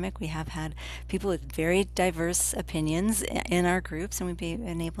pandemic, we have had people with very diverse opinions in our groups, and we've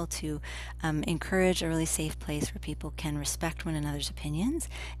been able to encourage a really safe place where people can respect one another's opinions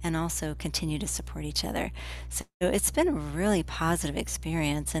and also continue to support each other. So it's been a really positive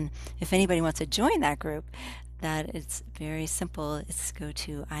experience. And if anybody wants to join that group, that it's very simple. It's go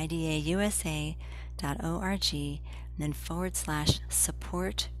to idausa.org and then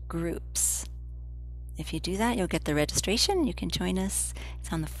 /support groups. If you do that, you'll get the registration. You can join us.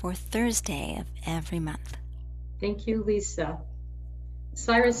 It's on the fourth Thursday of every month. Thank you, Lisa.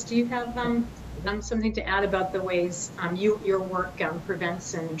 Cyrus, do you have something to add about the ways your work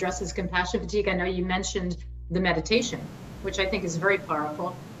prevents and addresses compassion fatigue? I know you mentioned the meditation, which I think is very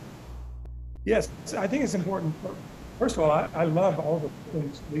powerful. Yes, I think it's important. First of all, I love all the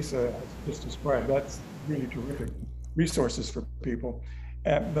things Lisa has just described. That's really terrific resources for people.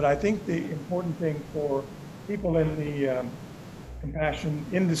 But I think the important thing for people in the compassion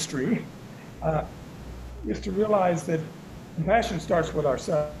industry is to realize that compassion starts with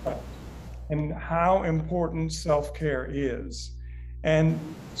ourselves and how important self-care is. And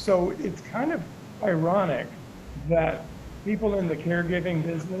so it's kind of ironic that people in the caregiving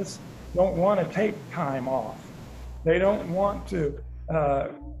business don't want to take time off. They don't want to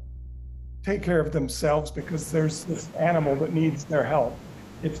take care of themselves because there's this animal that needs their help.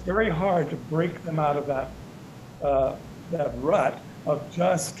 It's very hard to break them out of that rut of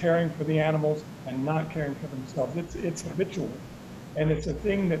just caring for the animals and not caring for themselves. It's habitual. And it's a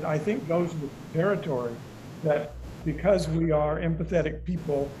thing that I think goes with the territory, that because we are empathetic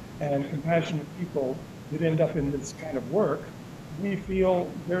people and compassionate people that end up in this kind of work, we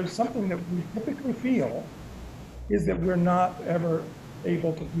feel there's something that we typically feel is that we're not ever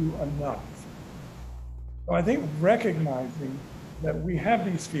able to do enough. So I think recognizing that we have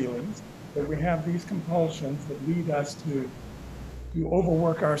these feelings, that we have these compulsions that lead us to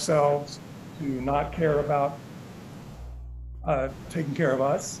overwork ourselves, to not care about taking care of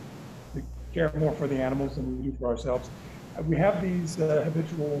us, care more for the animals than we do for ourselves. We have these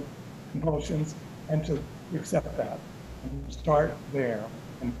habitual compulsions, and to accept that and start there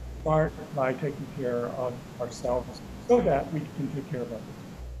and start by taking care of ourselves so that we can take care of others.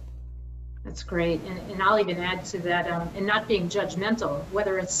 That's great. And I'll even add to that, and not being judgmental,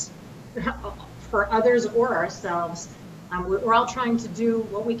 whether it's for others or ourselves. We're all trying to do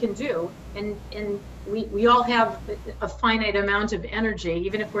what we can do, and we all have a finite amount of energy,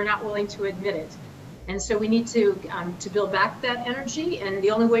 even if we're not willing to admit it. And so we need to build back that energy, and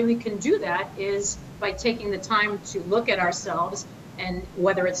the only way we can do that is by taking the time to look at ourselves, and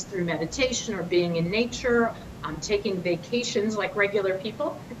whether it's through meditation or being in nature, taking vacations like regular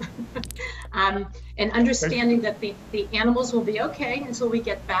people, and understanding that the animals will be okay until we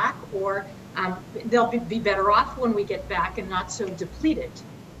get back, or they'll be better off when we get back and not so depleted.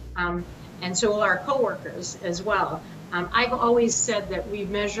 And so will our coworkers as well. I've always said that we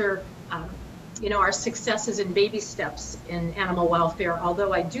measure our successes in baby steps in animal welfare,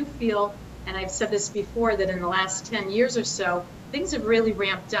 although I do feel, and I've said this before, that in the last 10 years or so, things have really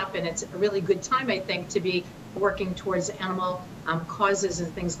ramped up, and it's a really good time, I think, to be working towards animal causes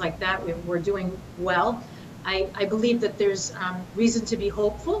and things like that. We're doing well. I believe that there's reason to be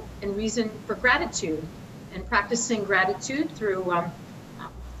hopeful and reason for gratitude, and practicing gratitude through a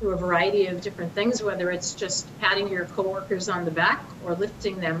variety of different things, whether it's just patting your coworkers on the back or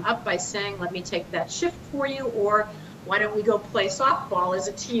lifting them up by saying, let me take that shift for you, or why don't we go play softball as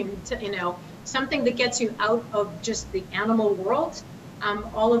a team, something that gets you out of just the animal world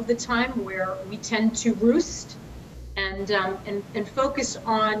all of the time, where we tend to roost and focus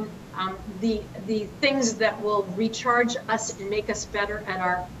on the things that will recharge us and make us better at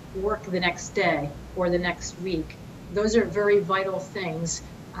our work the next day or the next week. Those are very vital things.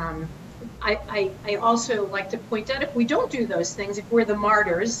 I also like to point out, if we don't do those things, if we're the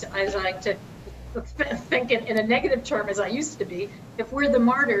martyrs, as I like to think in a negative term as I used to be, if we're the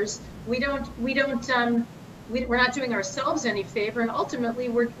martyrs, we're not doing ourselves any favor, and ultimately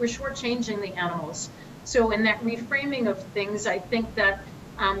we're shortchanging the animals. So in that reframing of things, I think that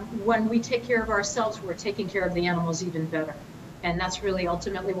when we take care of ourselves, we're taking care of the animals even better. And that's really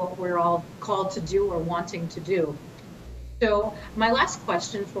ultimately what we're all called to do or wanting to do. So my last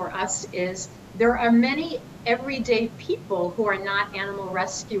question for us is, there are many everyday people who are not animal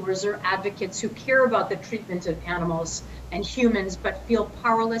rescuers or advocates who care about the treatment of animals and humans, but feel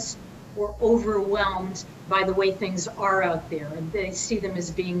powerless or overwhelmed by the way things are out there. And they see them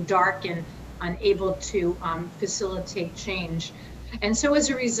as being dark and unable to facilitate change. And so as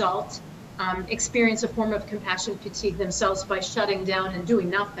a result, experience a form of compassion fatigue themselves by shutting down and doing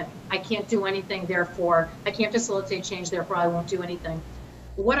nothing. I can't do anything, therefore I can't facilitate change, therefore I won't do anything.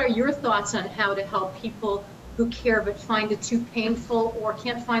 What are your thoughts on how to help people who care but find it too painful or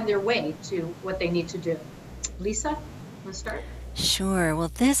can't find their way to what they need to do? Lisa, want to start? Sure. Well,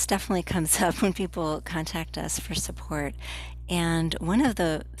 this definitely comes up when people contact us for support. And one of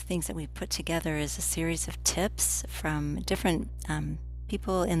the things that we put together is a series of tips from different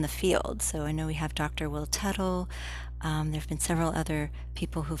people in the field. So I know we have Dr. Will Tuttle. There have been several other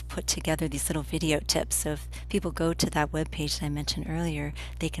people who've put together these little video tips. So if people go to that webpage that I mentioned earlier,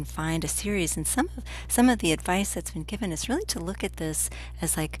 they can find a series. And some of the advice that's been given is really to look at this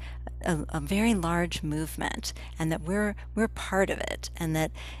as like a very large movement, and that we're part of it, and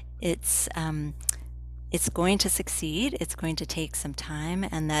that it's going to succeed. It's going to take some time,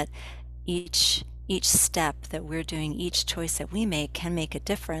 and that each step that we're doing, each choice that we make can make a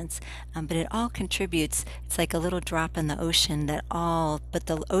difference, but it all contributes. It's like a little drop in the ocean but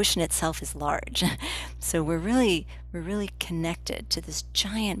the ocean itself is large. So we're really connected to this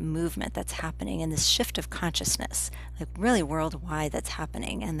giant movement that's happening, and this shift of consciousness, like really worldwide, that's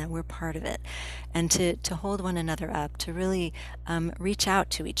happening, and that we're part of it. And to hold one another up, to really reach out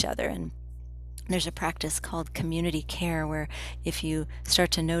to each other. And there's a practice called community care, where if you start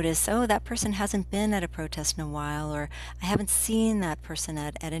to notice, oh, that person hasn't been at a protest in a while, or I haven't seen that person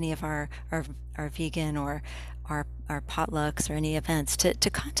at any of our vegan or our potlucks or any events, to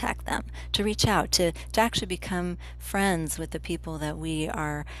contact them, to reach out, to actually become friends with the people that we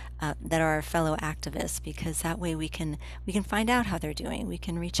are that are our fellow activists, because that way we can find out how they're doing. We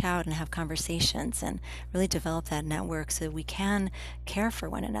can reach out and have conversations and really develop that network so that we can care for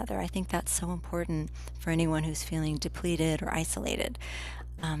one another. I think that's so important for anyone who's feeling depleted or isolated.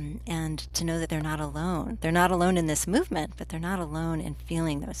 And to know that they're not alone. They're not alone in this movement, but they're not alone in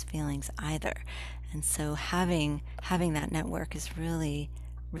feeling those feelings either. And so having that network is really,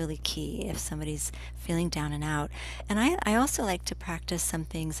 really key if somebody's feeling down and out. And I also like to practice some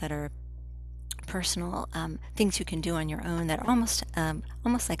things that are personal things you can do on your own that are almost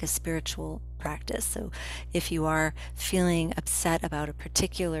like a spiritual practice. So if you are feeling upset about a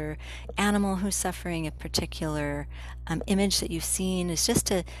particular animal who's suffering, a particular image that you've seen, is just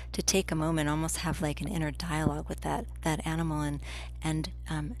to take a moment, almost have like an inner dialogue with that animal, and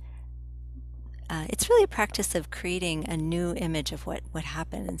it's really a practice of creating a new image of what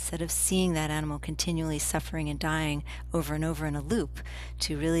happened, instead of seeing that animal continually suffering and dying over and over in a loop,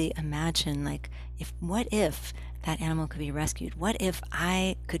 to really imagine, like, what if that animal could be rescued? What if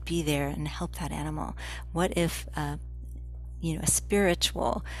I could be there and help that animal? What if a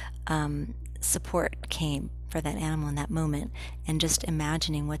spiritual support came for that animal in that moment, and just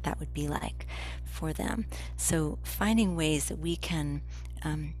imagining what that would be like for them. So finding ways that we can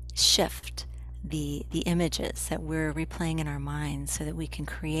shift the images that we're replaying in our minds, so that we can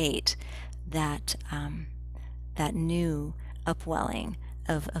create that that new upwelling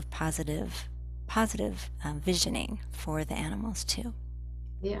of positive visioning for the animals too.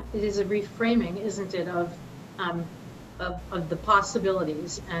 Yeah, it is a reframing, isn't it, of the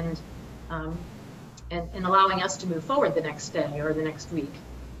possibilities, and allowing us to move forward the next day or the next week.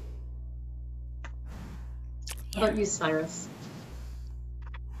 How about you, Cyrus?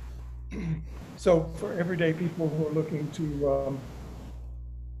 So for everyday people who are looking to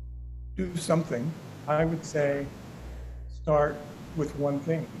do something, I would say start with one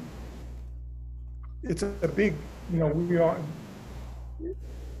thing. It's a big,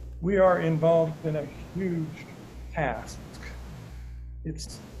 we are involved in a huge task.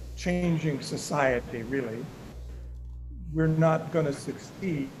 It's changing society, really. We're not going to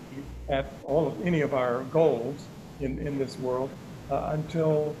succeed at any of our goals in this world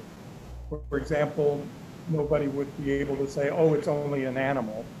until, for example, nobody would be able to say, oh, it's only an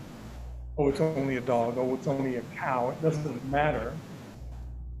animal. Oh, it's only a dog. Oh, it's only a cow. It doesn't matter.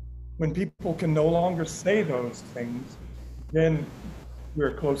 When people can no longer say those things, then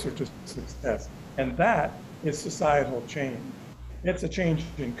we're closer to success. And that is societal change. It's a change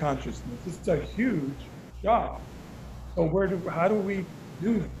in consciousness. It's a huge job. So how do we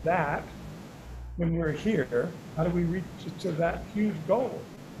do that when we're here? How do we reach to that huge goal?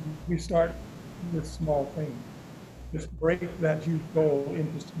 We start with small things. Just break that huge goal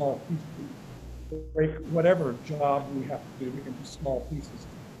into small pieces. Break whatever job we have to do into small pieces.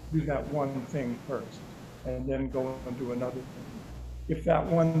 Do that one thing first, and then go and do another thing. If that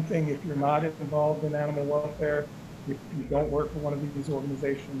one thing, if you're not involved in animal welfare, if you don't work for one of these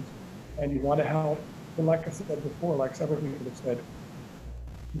organizations, and you want to help, then like I said before, like several people have said,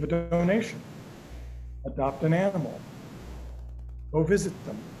 give a donation, adopt an animal, go visit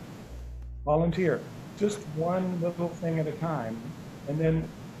them, volunteer, just one little thing at a time. And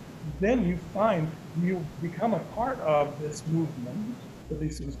then you find you become a part of this movement that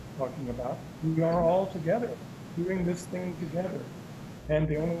Lisa was talking about. We are all together, doing this thing together. And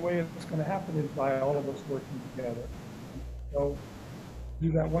the only way it's going to happen is by all of us working together. So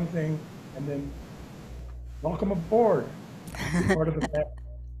do that one thing, and then welcome aboard. Be part of the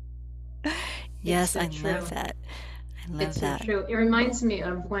family. Yes, so I true. love that. I love It's that. so true. It reminds me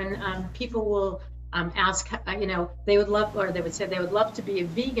of when people will ask, they would love, or they would say they would love to be a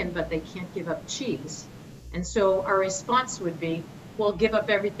vegan, but they can't give up cheese. And so our response would be, well, give up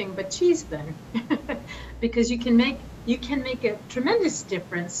everything but cheese then, because you can make a tremendous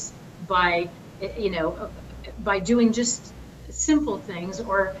difference by doing just simple things,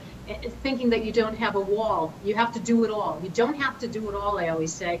 or thinking that you don't have a wall. You have to do it all. You don't have to do it all, I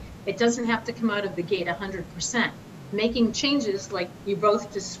always say. It doesn't have to come out of the gate 100%. Making changes like you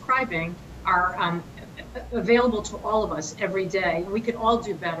both describing are available to all of us every day. We could all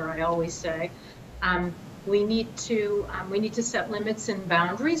do better, I always say. We need to set limits and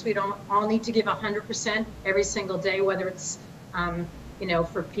boundaries. We don't all need to give 100% every single day, whether it's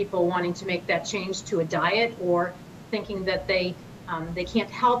for people wanting to make that change to a diet, or thinking that they can't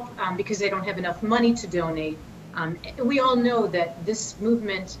help because they don't have enough money to donate. We all know that this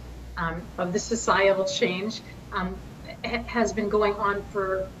movement of the societal change has been going on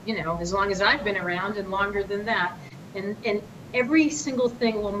for as long as I've been around, and longer than that. And every single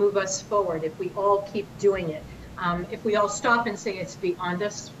thing will move us forward if we all keep doing it. If we all stop and say it's beyond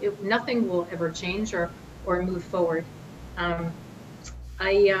us, nothing will ever change or move forward. I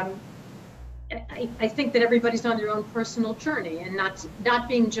think that everybody's on their own personal journey, and not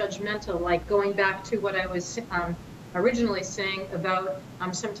being judgmental, like going back to what I was originally saying about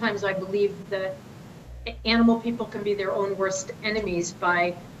sometimes I believe that animal people can be their own worst enemies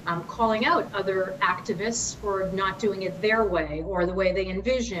by calling out other activists for not doing it their way or the way they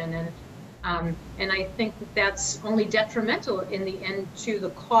envision. And I think that that's only detrimental in the end to the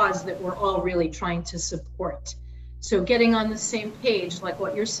cause that we're all really trying to support. So getting on the same page, like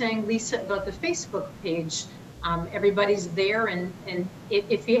what you're saying, Lisa, about the Facebook page, everybody's there, and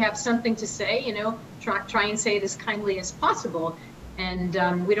if you have something to say, you know, try and say it as kindly as possible.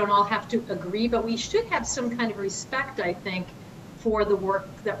 And we don't all have to agree, but we should have some kind of respect, I think, for the work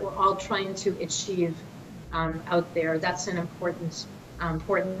that we're all trying to achieve out there. That's an important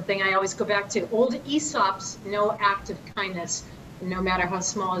thing. I always go back to old Aesop's, no act of kindness, no matter how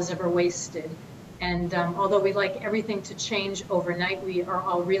small, is ever wasted. And although we like everything to change overnight, we are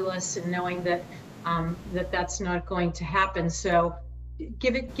all realists in knowing that that's not going to happen. So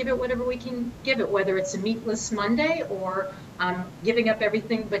give it whatever we can give it, whether it's a meatless Monday or giving up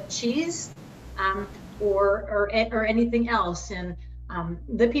everything but cheese, or anything else. And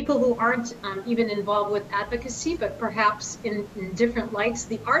the people who aren't even involved with advocacy, but perhaps in different lights,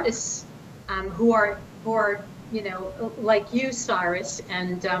 the artists who are you know, like you, Cyrus,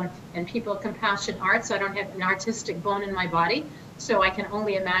 and people of Compassion Arts. I don't have an artistic bone in my body, so I can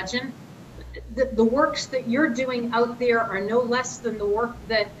only imagine the works that you're doing out there are no less than the work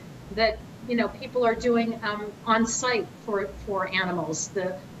that you know, people are doing on site for animals.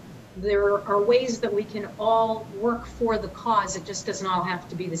 There are ways that we can all work for the cause. It just doesn't all have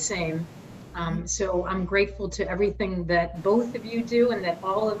to be the same. So I'm grateful to everything that both of you do and that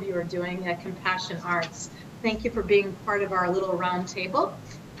all of you are doing at Compassion Arts. Thank you for being part of our little round table.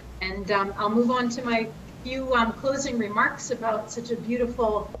 And I'll move on to my few closing remarks about such a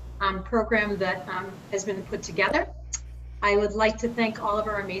beautiful program that has been put together. I would like to thank all of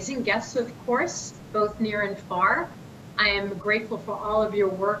our amazing guests, of course, both near and far. I am grateful for all of your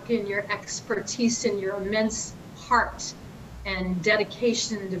work and your expertise and your immense heart and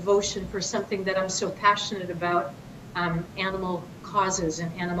dedication and devotion for something that I'm so passionate about, animal causes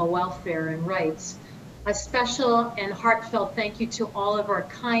and animal welfare and rights. A special and heartfelt thank you to all of our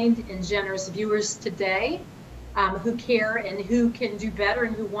kind and generous viewers today, who care and who can do better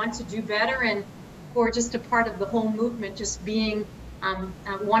and who want to do better, and who are just a part of the whole movement, just being,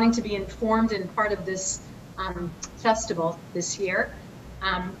 wanting to be informed and part of this festival this year.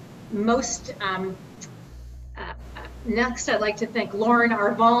 Next, I'd like to thank Lauren,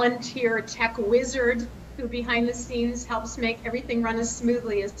 our volunteer tech wizard, who behind the scenes helps make everything run as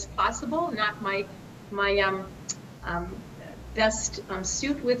smoothly as possible. Not my best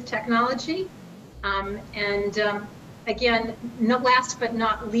suit with technology. Again, last but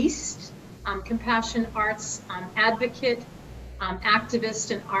not least, Compassion Arts advocate, activist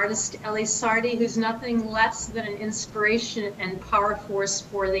and artist Ellie Sardi, who's nothing less than an inspiration and power force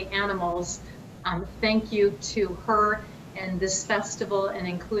for the animals. Thank you to her and this festival, and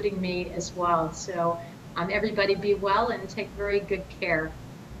including me as well. So everybody be well and take very good care.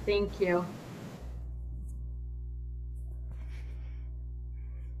 Thank you.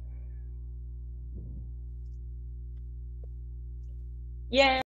 Yay.